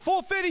 Hey,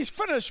 4:30's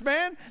finished,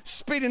 man.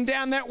 Speeding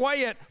down that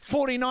way at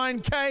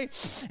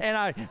 49K.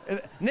 And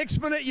next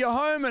minute you're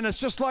home and it's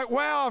just like,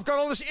 wow, I've got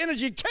all this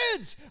energy.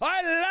 Kids,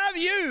 I love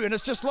you. And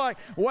it's just like,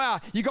 wow,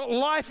 you got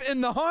life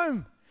in the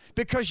home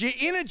because your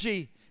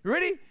energy,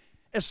 ready?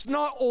 It's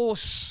not all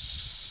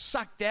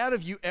sucked out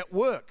of you at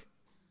work.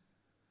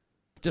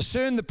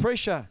 Discern the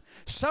pressure.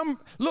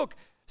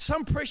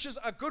 Some pressures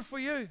are good for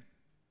you.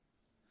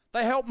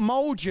 They help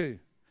mold you.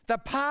 They're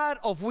part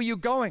of where you're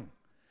going.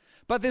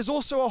 But there's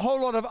also a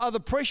whole lot of other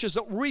pressures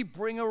that we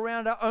bring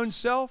around our own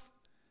self.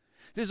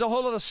 There's a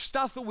whole lot of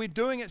stuff that we're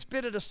doing. It's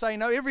better to say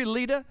no. Every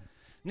leader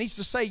needs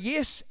to say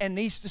yes and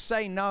needs to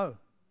say no.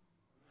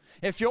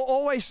 If you're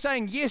always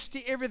saying yes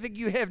to everything,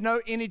 you have no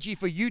energy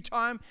for you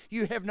time.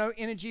 You have no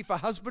energy for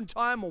husband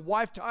time or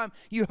wife time.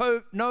 You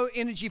have no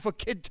energy for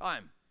kid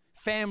time,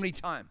 family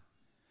time.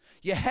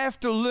 You have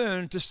to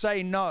learn to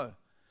say no.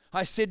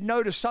 I said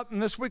no to something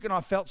this week and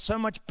I felt so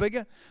much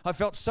bigger. I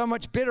felt so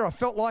much better. I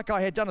felt like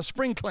I had done a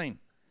spring clean.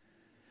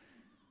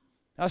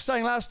 I was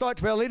saying last night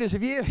to our leaders,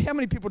 how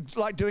many people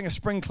like doing a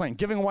spring clean?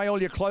 Giving away all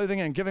your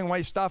clothing and giving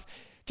away stuff,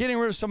 getting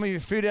rid of some of your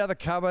food out of the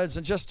cupboards,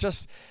 and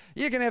just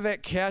you can have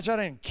that couch. I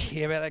don't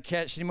care about that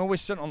couch anymore. We're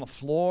sitting on the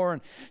floor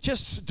and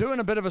just doing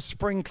a bit of a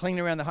spring clean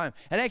around the home.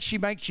 It actually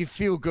makes you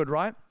feel good,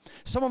 right?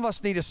 Some of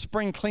us need a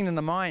spring clean in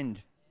the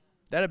mind.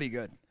 That'd be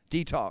good.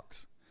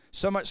 Detox.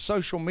 So much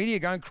social media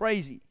going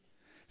crazy.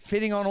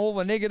 Feeding on all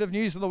the negative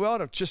news in the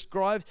world.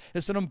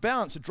 It's an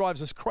imbalance. It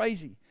drives us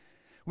crazy.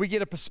 We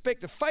get a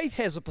perspective. Faith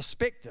has a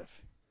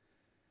perspective.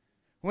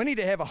 We need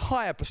to have a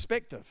higher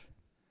perspective.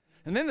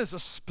 And then there's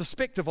a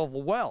perspective of the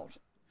world.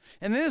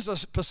 And then there's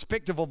a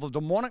perspective of the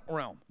demonic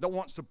realm that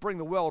wants to bring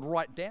the world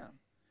right down.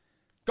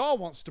 God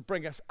wants to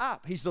bring us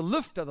up. He's the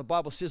lifter, the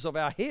Bible says, of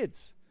our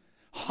heads.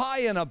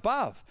 High and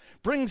above.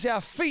 Brings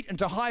our feet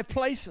into high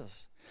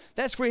places.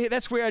 That's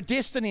where our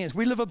destiny is.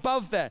 We live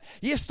above that.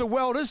 Yes, the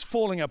world is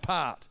falling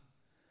apart.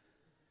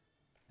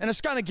 And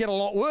it's going to get a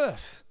lot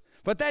worse.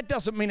 But that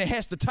doesn't mean it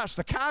has to touch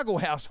the Cargill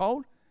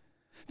household.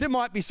 There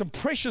might be some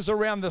pressures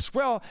around this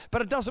world,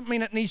 but it doesn't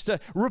mean it needs to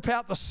rip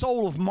out the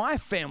soul of my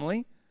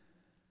family.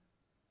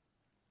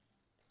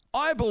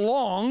 I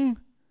belong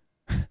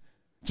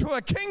to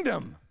a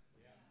kingdom.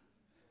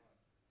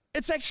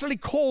 It's actually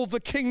called the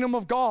kingdom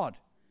of God.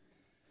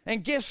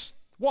 And guess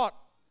what?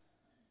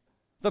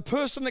 The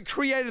person that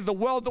created the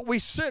world that we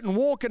sit and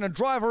walk in and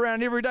drive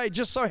around every day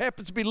just so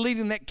happens to be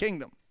leading that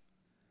kingdom.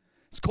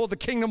 It's called the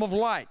kingdom of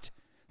light,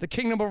 the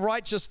kingdom of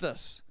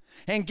righteousness.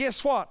 And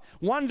guess what?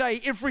 One day,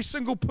 every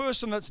single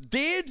person that's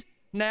dead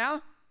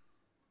now,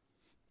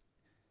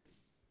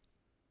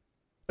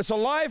 it's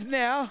alive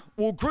now,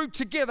 will group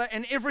together,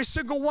 and every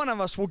single one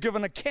of us will give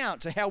an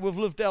account to how we've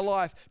lived our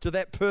life to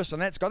that person.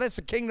 That's God. That's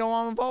the kingdom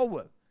I'm involved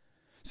with.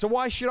 So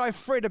why should I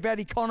fret about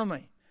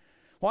economy?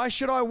 Why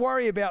should I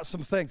worry about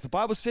some things? The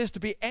Bible says to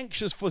be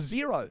anxious for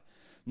zero,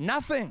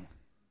 nothing.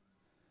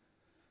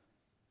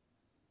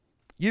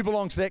 You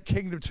belong to that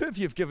kingdom too if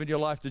you've given your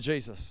life to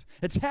Jesus.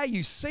 It's how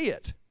you see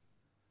it.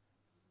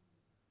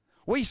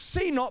 We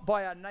see not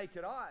by our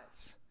naked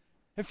eyes.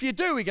 If you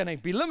do, we're going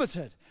to be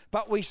limited.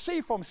 But we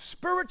see from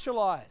spiritual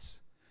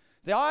eyes,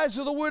 the eyes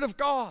of the Word of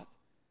God,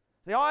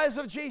 the eyes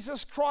of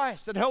Jesus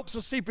Christ that helps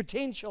us see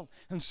potential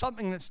in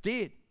something that's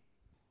dead.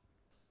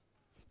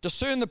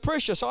 Discern the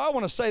pressure. So I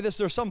want to say this,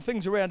 there are some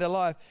things around our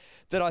life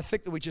that I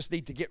think that we just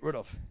need to get rid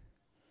of.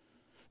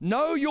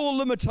 Know your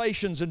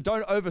limitations and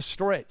don't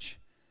overstretch.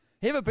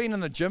 You ever been in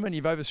the gym and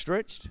you've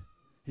overstretched?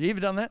 Have you ever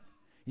done that?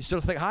 You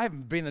sort of think, I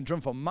haven't been in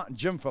the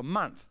gym for a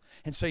month.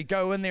 And so you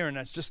go in there and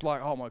it's just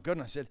like, oh my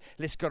goodness,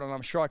 let's go and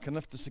I'm sure I can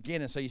lift this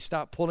again. And so you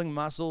start pulling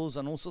muscles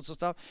and all sorts of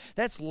stuff.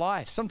 That's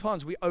life.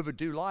 Sometimes we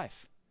overdo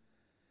life.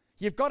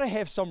 You've got to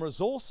have some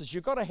resources.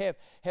 You've got to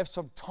have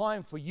some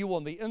time for you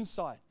on the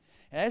inside.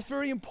 And that's a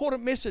very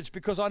important message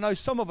because I know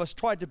some of us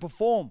try to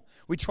perform.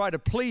 We try to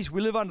please.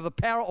 We live under the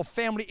power of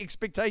family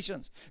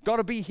expectations. Got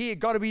to be here,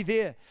 got to be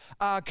there.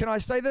 Can I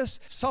say this?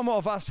 Some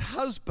of us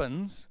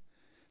husbands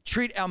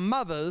treat our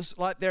mothers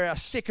like they're our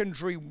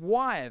secondary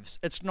wives.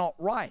 It's not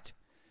right.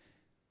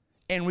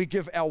 And we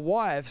give our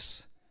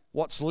wives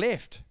what's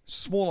left,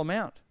 small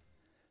amount.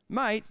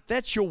 Mate,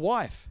 that's your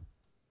wife.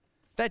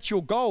 That's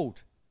your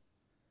gold.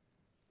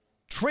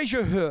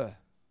 Treasure her.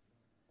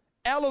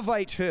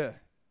 Elevate her.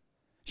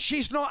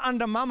 She's not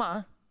under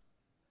mama.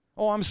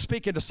 Oh, I'm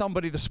speaking to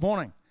somebody this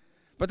morning.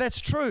 But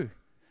that's true.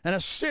 And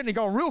it's certainly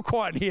gone real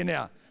quiet here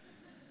now.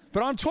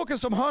 But I'm talking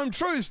some home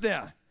truths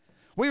now.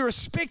 We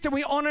respect and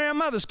we honor our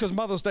mothers because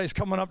Mother's Day is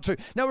coming up too.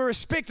 Now we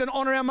respect and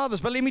honor our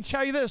mothers. But let me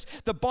tell you this.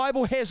 The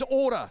Bible has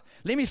order.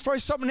 Let me throw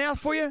something out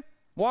for you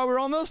while we're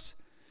on this.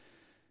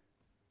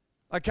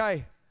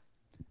 Okay.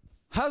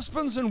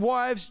 Husbands and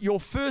wives,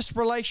 your first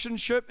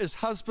relationship is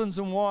husbands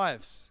and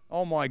wives.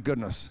 Oh my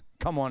goodness.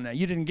 Come on now.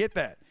 You didn't get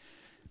that.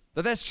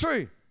 But that's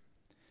true.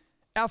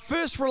 Our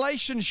first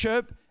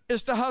relationship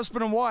is to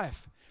husband and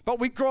wife. But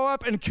we grow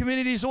up in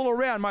communities all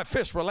around. My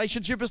first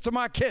relationship is to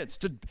my kids,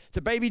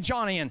 to baby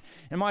Johnny and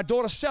my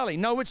daughter Sally.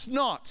 No, it's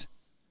not.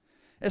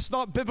 It's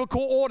not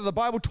biblical order. The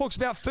Bible talks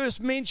about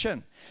first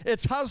mention.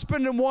 It's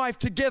husband and wife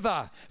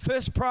together,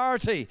 first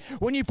priority.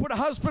 When you put a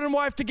husband and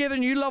wife together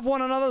and you love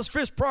one another's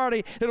first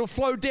priority, it'll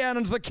flow down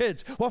into the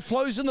kids. What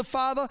flows in the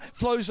father,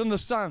 flows in the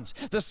sons.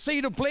 The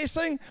seed of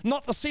blessing,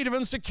 not the seed of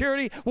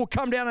insecurity, will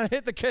come down and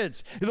hit the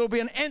kids. There'll be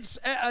an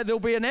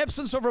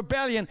absence of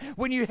rebellion.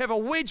 When you have a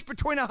wedge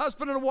between a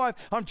husband and a wife,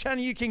 I'm telling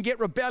you, you can get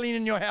rebellion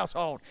in your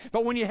household.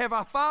 But when you have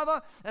a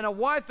father and a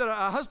wife,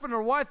 a husband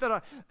and a wife that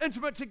are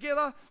intimate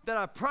together, that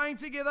are praying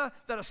together,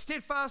 that are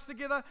steadfast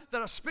together,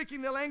 that are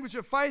speaking the language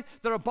of faith,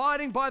 that are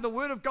abiding by the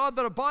word of God,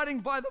 that are abiding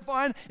by the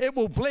vine, it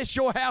will bless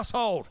your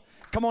household.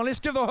 Come on, let's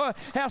give the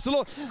house the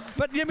Lord.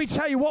 But let me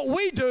tell you what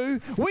we do,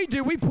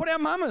 we put our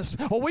mamas,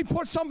 or we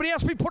put somebody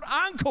else, we put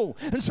uncle.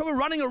 And so we're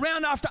running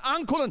around after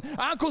uncle, and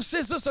uncle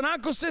says this and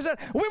uncle says that.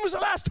 When was the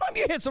last time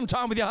you had some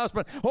time with your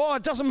husband? Oh,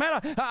 it doesn't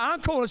matter,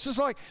 uncle. It's just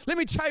like, let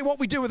me tell you what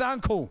we do with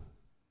uncle.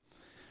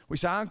 We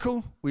say,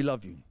 uncle, we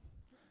love you.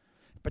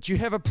 But you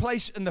have a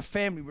place in the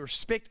family. We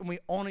respect and we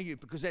honor you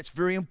because that's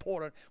very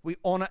important. We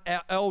honor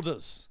our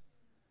elders.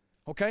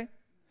 Okay?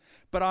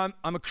 But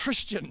I'm a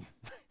Christian.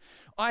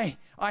 I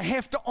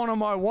have to honor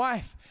my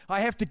wife.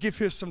 I have to give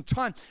her some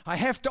time. I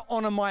have to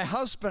honor my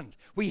husband.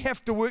 We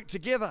have to work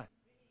together.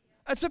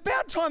 It's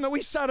about time that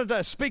we started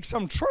to speak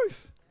some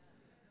truth.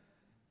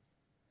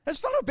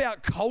 It's not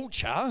about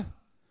culture.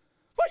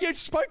 Well, you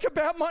spoke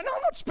about no, I'm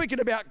not speaking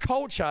about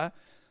culture.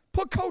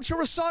 Put culture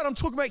aside. I'm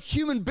talking about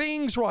human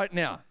beings right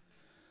now.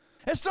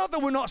 It's not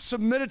that we're not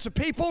submitted to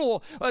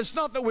people, or it's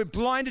not that we're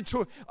blinded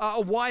to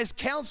a wise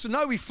counsel.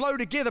 No, we flow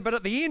together, but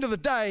at the end of the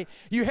day,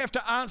 you have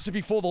to answer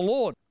before the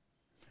Lord.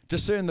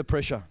 Discern the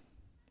pressure.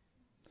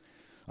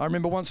 I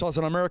remember once I was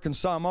in American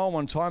Samoa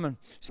one time, and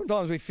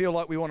sometimes we feel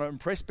like we want to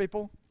impress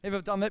people.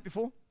 Ever done that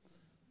before?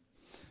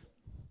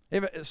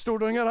 Ever still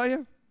doing it, are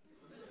you?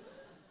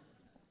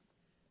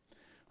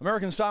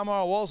 American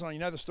Samoa was, and you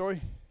know the story.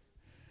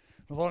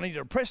 I thought I needed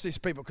to impress these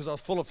people because I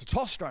was full of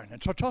testosterone,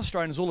 and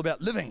testosterone is all about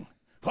living.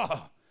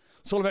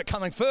 It's all about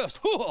coming first.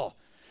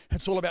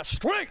 It's all about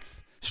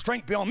strength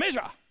beyond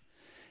measure.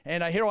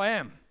 And here I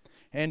am.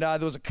 And there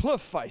was a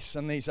cliff face,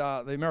 and these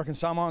the American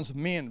Samoans,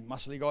 men,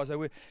 muscly guys, they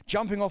were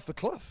jumping off the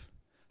cliff.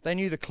 They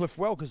knew the cliff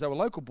well because they were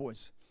local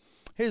boys.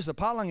 Here's the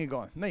Palangi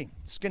guy, me,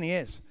 skinny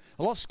as,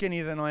 a lot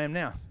skinnier than I am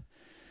now.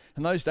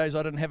 In those days,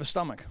 I didn't have a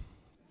stomach.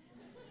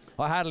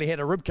 I hardly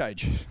had a rib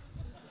cage.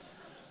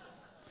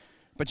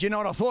 But you know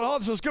what I thought? Oh,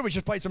 this is good. We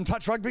just played some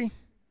touch rugby.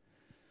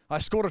 I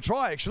scored a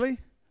try, actually.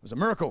 It was a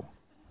miracle.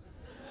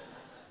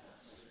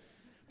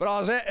 But I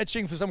was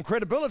itching for some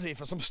credibility,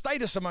 for some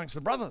status amongst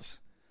the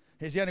brothers.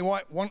 He's the only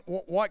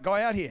white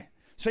guy out here.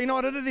 So you know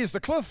what it is? The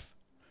cliff.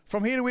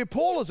 From here to where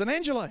Paul is and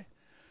Angelo.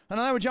 And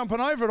they were jumping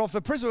over it off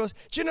the prisoners.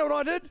 Do you know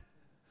what I did?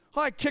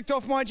 I kicked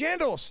off my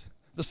jandals.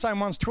 The same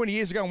ones 20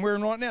 years ago I'm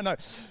wearing right now. No.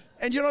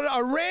 And you know what?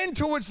 I ran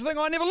towards the thing.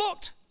 I never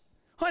looked.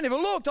 I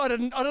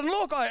didn't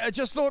look. I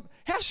just thought,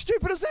 how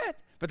stupid is that?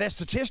 But that's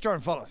the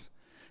testosterone, fellas.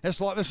 It's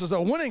like this is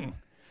a winning.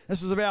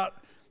 This is about,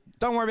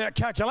 don't worry about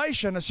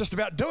calculation. It's just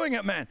about doing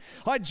it, man.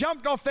 I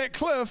jumped off that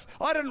cliff.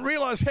 I didn't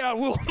realize how,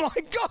 oh my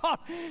God.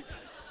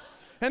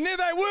 And there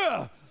they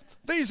were.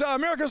 These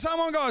American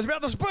Samoan guys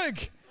about this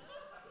big.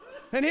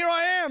 And here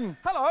I am.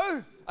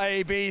 Hello.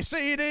 A, B,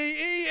 C, D,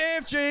 E,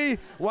 F, G.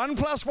 1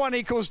 +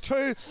 1 =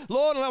 2.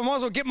 Lord, I might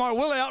as well get my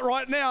will out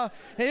right now.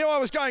 And here I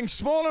was going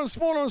smaller and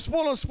smaller and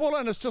smaller and smaller.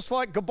 And it's just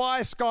like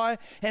goodbye, sky.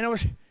 And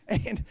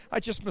I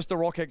just missed a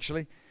rock,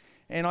 actually.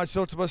 And I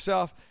thought to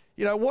myself,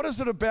 you know, what is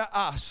it about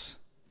us?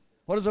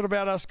 What is it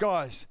about us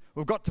guys?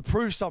 We've got to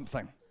prove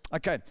something.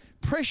 Okay,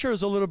 pressure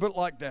is a little bit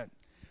like that.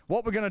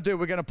 What we're going to do,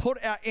 we're going to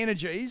put our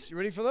energies, you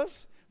ready for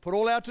this? Put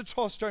all our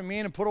testosterone,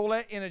 men, and put all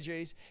our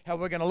energies, how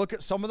we're going to look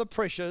at some of the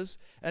pressures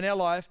in our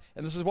life,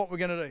 and this is what we're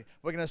going to do.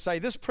 We're going to say,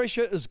 this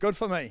pressure is good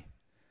for me.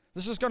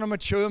 This is going to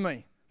mature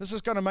me. This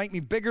is going to make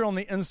me bigger on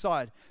the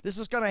inside. This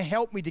is going to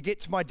help me to get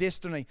to my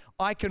destiny.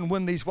 I can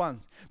win these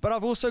ones. But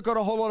I've also got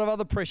a whole lot of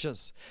other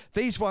pressures.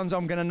 These ones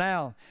I'm going to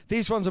nail.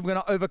 These ones I'm going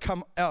to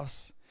overcome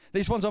else.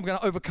 These ones I'm going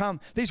to overcome.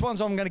 These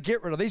ones I'm going to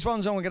get rid of. These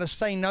ones I'm going to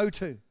say no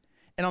to.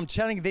 And I'm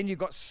telling you, then you've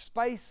got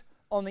space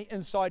on the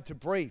inside to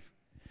breathe.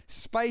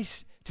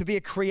 Space to be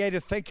a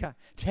creative thinker,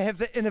 to have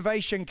the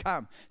innovation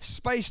come.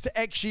 Space to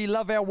actually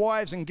love our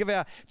wives and give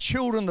our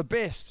children the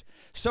best.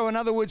 So in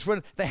other words,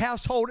 when the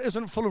household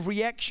isn't full of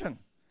reaction,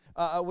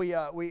 we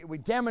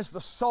damage the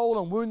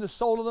soul and wound the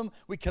soul of them.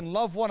 We can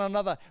love one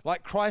another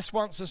like Christ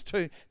wants us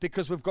to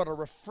because we've got a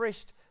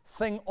refreshed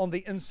thing on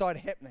the inside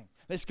happening.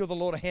 Let's give the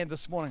Lord a hand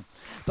this morning.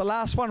 The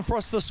last one for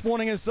us this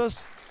morning is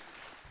this.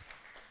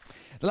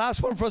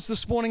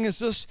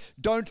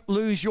 Don't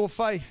lose your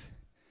faith.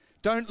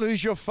 Don't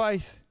lose your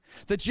faith.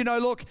 That, you know,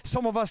 look,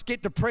 some of us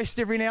get depressed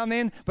every now and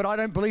then, but I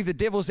don't believe the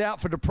devil's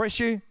out for depress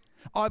you.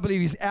 I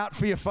believe he's out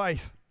for your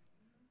faith.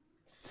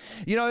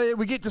 You know,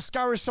 we get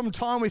discouraged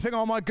sometime. We think,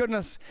 oh my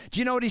goodness, do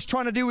you know what he's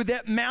trying to do with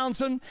that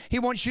mountain? He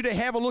wants you to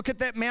have a look at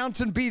that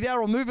mountain, be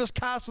there, or move his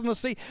cast in the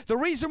sea. The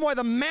reason why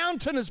the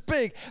mountain is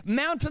big,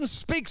 mountain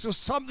speaks of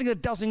something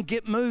that doesn't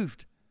get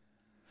moved.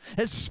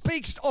 It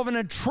speaks of an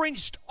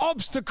entrenched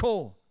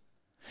obstacle.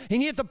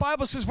 And yet the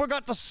Bible says we've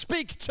got to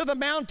speak to the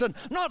mountain,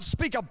 not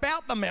speak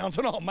about the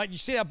mountain. Oh, mate, you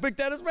see how big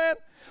that is, man?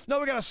 No,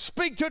 we're going to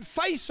speak to it,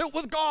 face it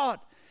with God.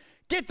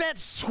 Get that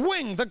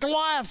swing, the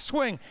Goliath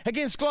swing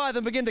against Goliath,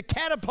 and begin to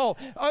catapult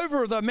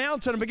over the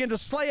mountain and begin to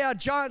slay our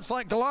giants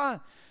like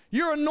Goliath.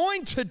 You're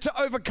anointed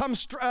to overcome.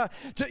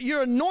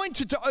 You're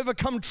anointed to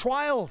overcome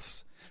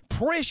trials,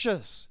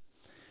 pressures.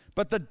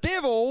 But the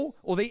devil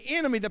or the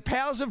enemy, the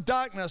powers of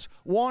darkness,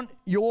 want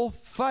your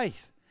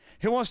faith.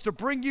 He wants to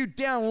bring you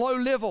down low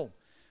level,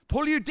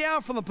 pull you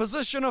down from the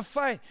position of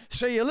faith.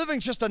 So you're living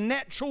just a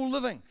natural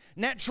living,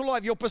 natural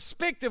life. Your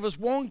perspective is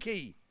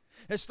wonky.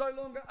 It's no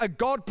longer a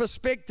God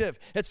perspective.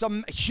 It's a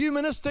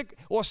humanistic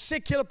or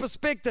secular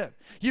perspective.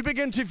 You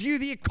begin to view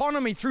the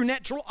economy through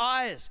natural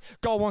eyes.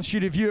 God wants you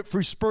to view it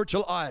through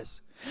spiritual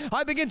eyes.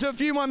 I begin to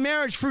view my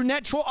marriage through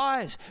natural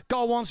eyes.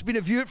 God wants me to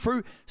view it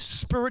through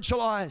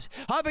spiritual eyes.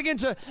 I begin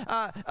to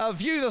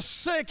view the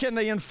sick and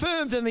the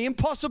infirmed and the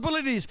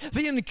impossibilities,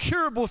 the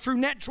incurable through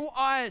natural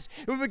eyes.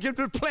 We begin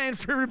to plan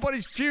for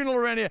everybody's funeral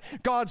around here.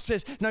 God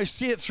says, no,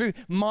 see it through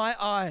my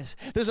eyes.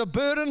 There's a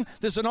burden,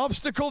 there's an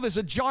obstacle, there's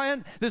a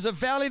giant, there's a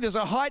valley, there's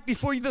a height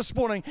before you this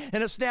morning,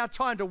 and it's now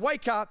time to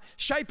wake up,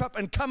 shape up,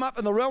 and come up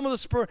in the realm of the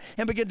Spirit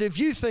and begin to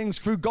view things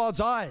through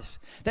God's eyes.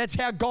 That's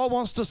how God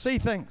wants to see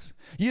things.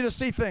 You to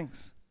see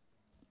things.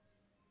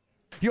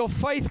 Your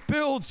faith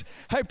builds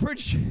a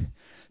bridge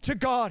to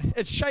God.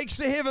 It shakes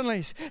the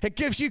heavenlies. It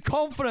gives you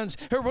confidence.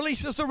 It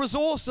releases the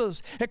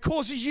resources. It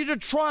causes you to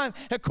triumph.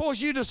 It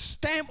causes you to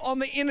stamp on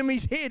the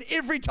enemy's head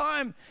every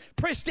time.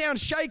 Pressed down,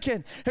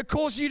 shaken. It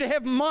causes you to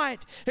have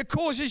might. It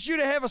causes you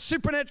to have a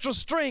supernatural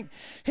strength.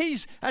 He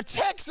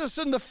attacks us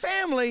in the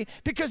family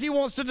because he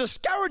wants to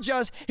discourage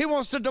us. He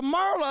wants to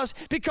demoralize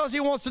us because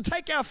he wants to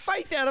take our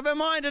faith out of our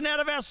mind and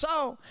out of our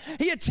soul.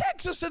 He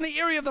attacks us in the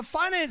area of the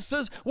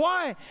finances.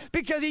 Why?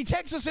 Because he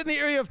attacks us in the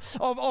area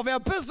of our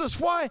business.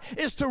 Why?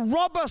 Is to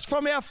rob us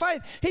from our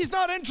faith. He's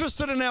not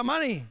interested in our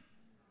money.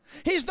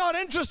 He's not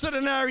interested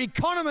in our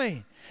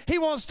economy. He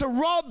wants to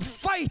rob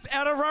faith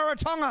out of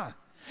Rarotonga.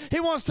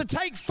 He wants to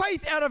take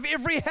faith out of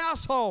every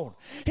household.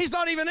 He's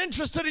not even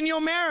interested in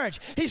your marriage.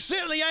 He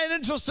certainly ain't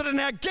interested in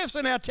our gifts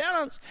and our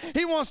talents.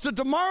 He wants to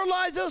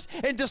demoralize us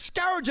and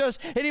discourage us,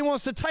 and he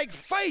wants to take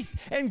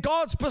faith and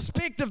God's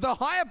perspective, the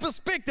higher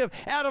perspective,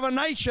 out of a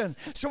nation.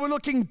 So we're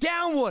looking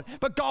downward,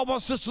 but God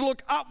wants us to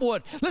look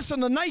upward. Listen,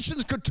 the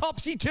nations could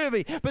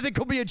topsy-turvy, but there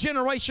could be a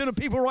generation of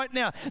people right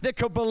now that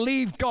could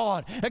believe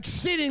God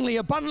exceedingly,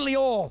 abundantly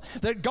all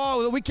that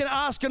God, that we can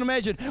ask and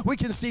imagine. We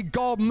can see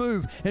God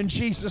move in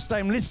Jesus'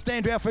 name. Let's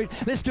stand to our feet.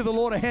 Let's give the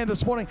Lord a hand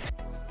this morning.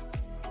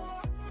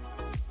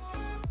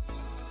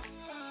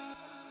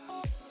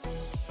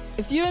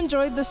 If you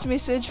enjoyed this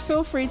message,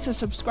 feel free to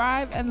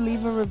subscribe and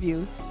leave a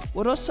review.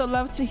 We'd also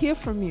love to hear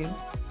from you.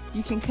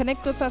 You can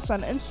connect with us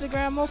on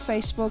Instagram or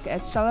Facebook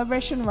at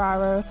Celebration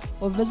Raro,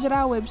 or visit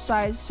our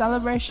website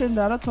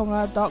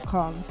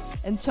celebrationrarotonga.com.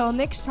 Until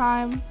next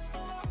time.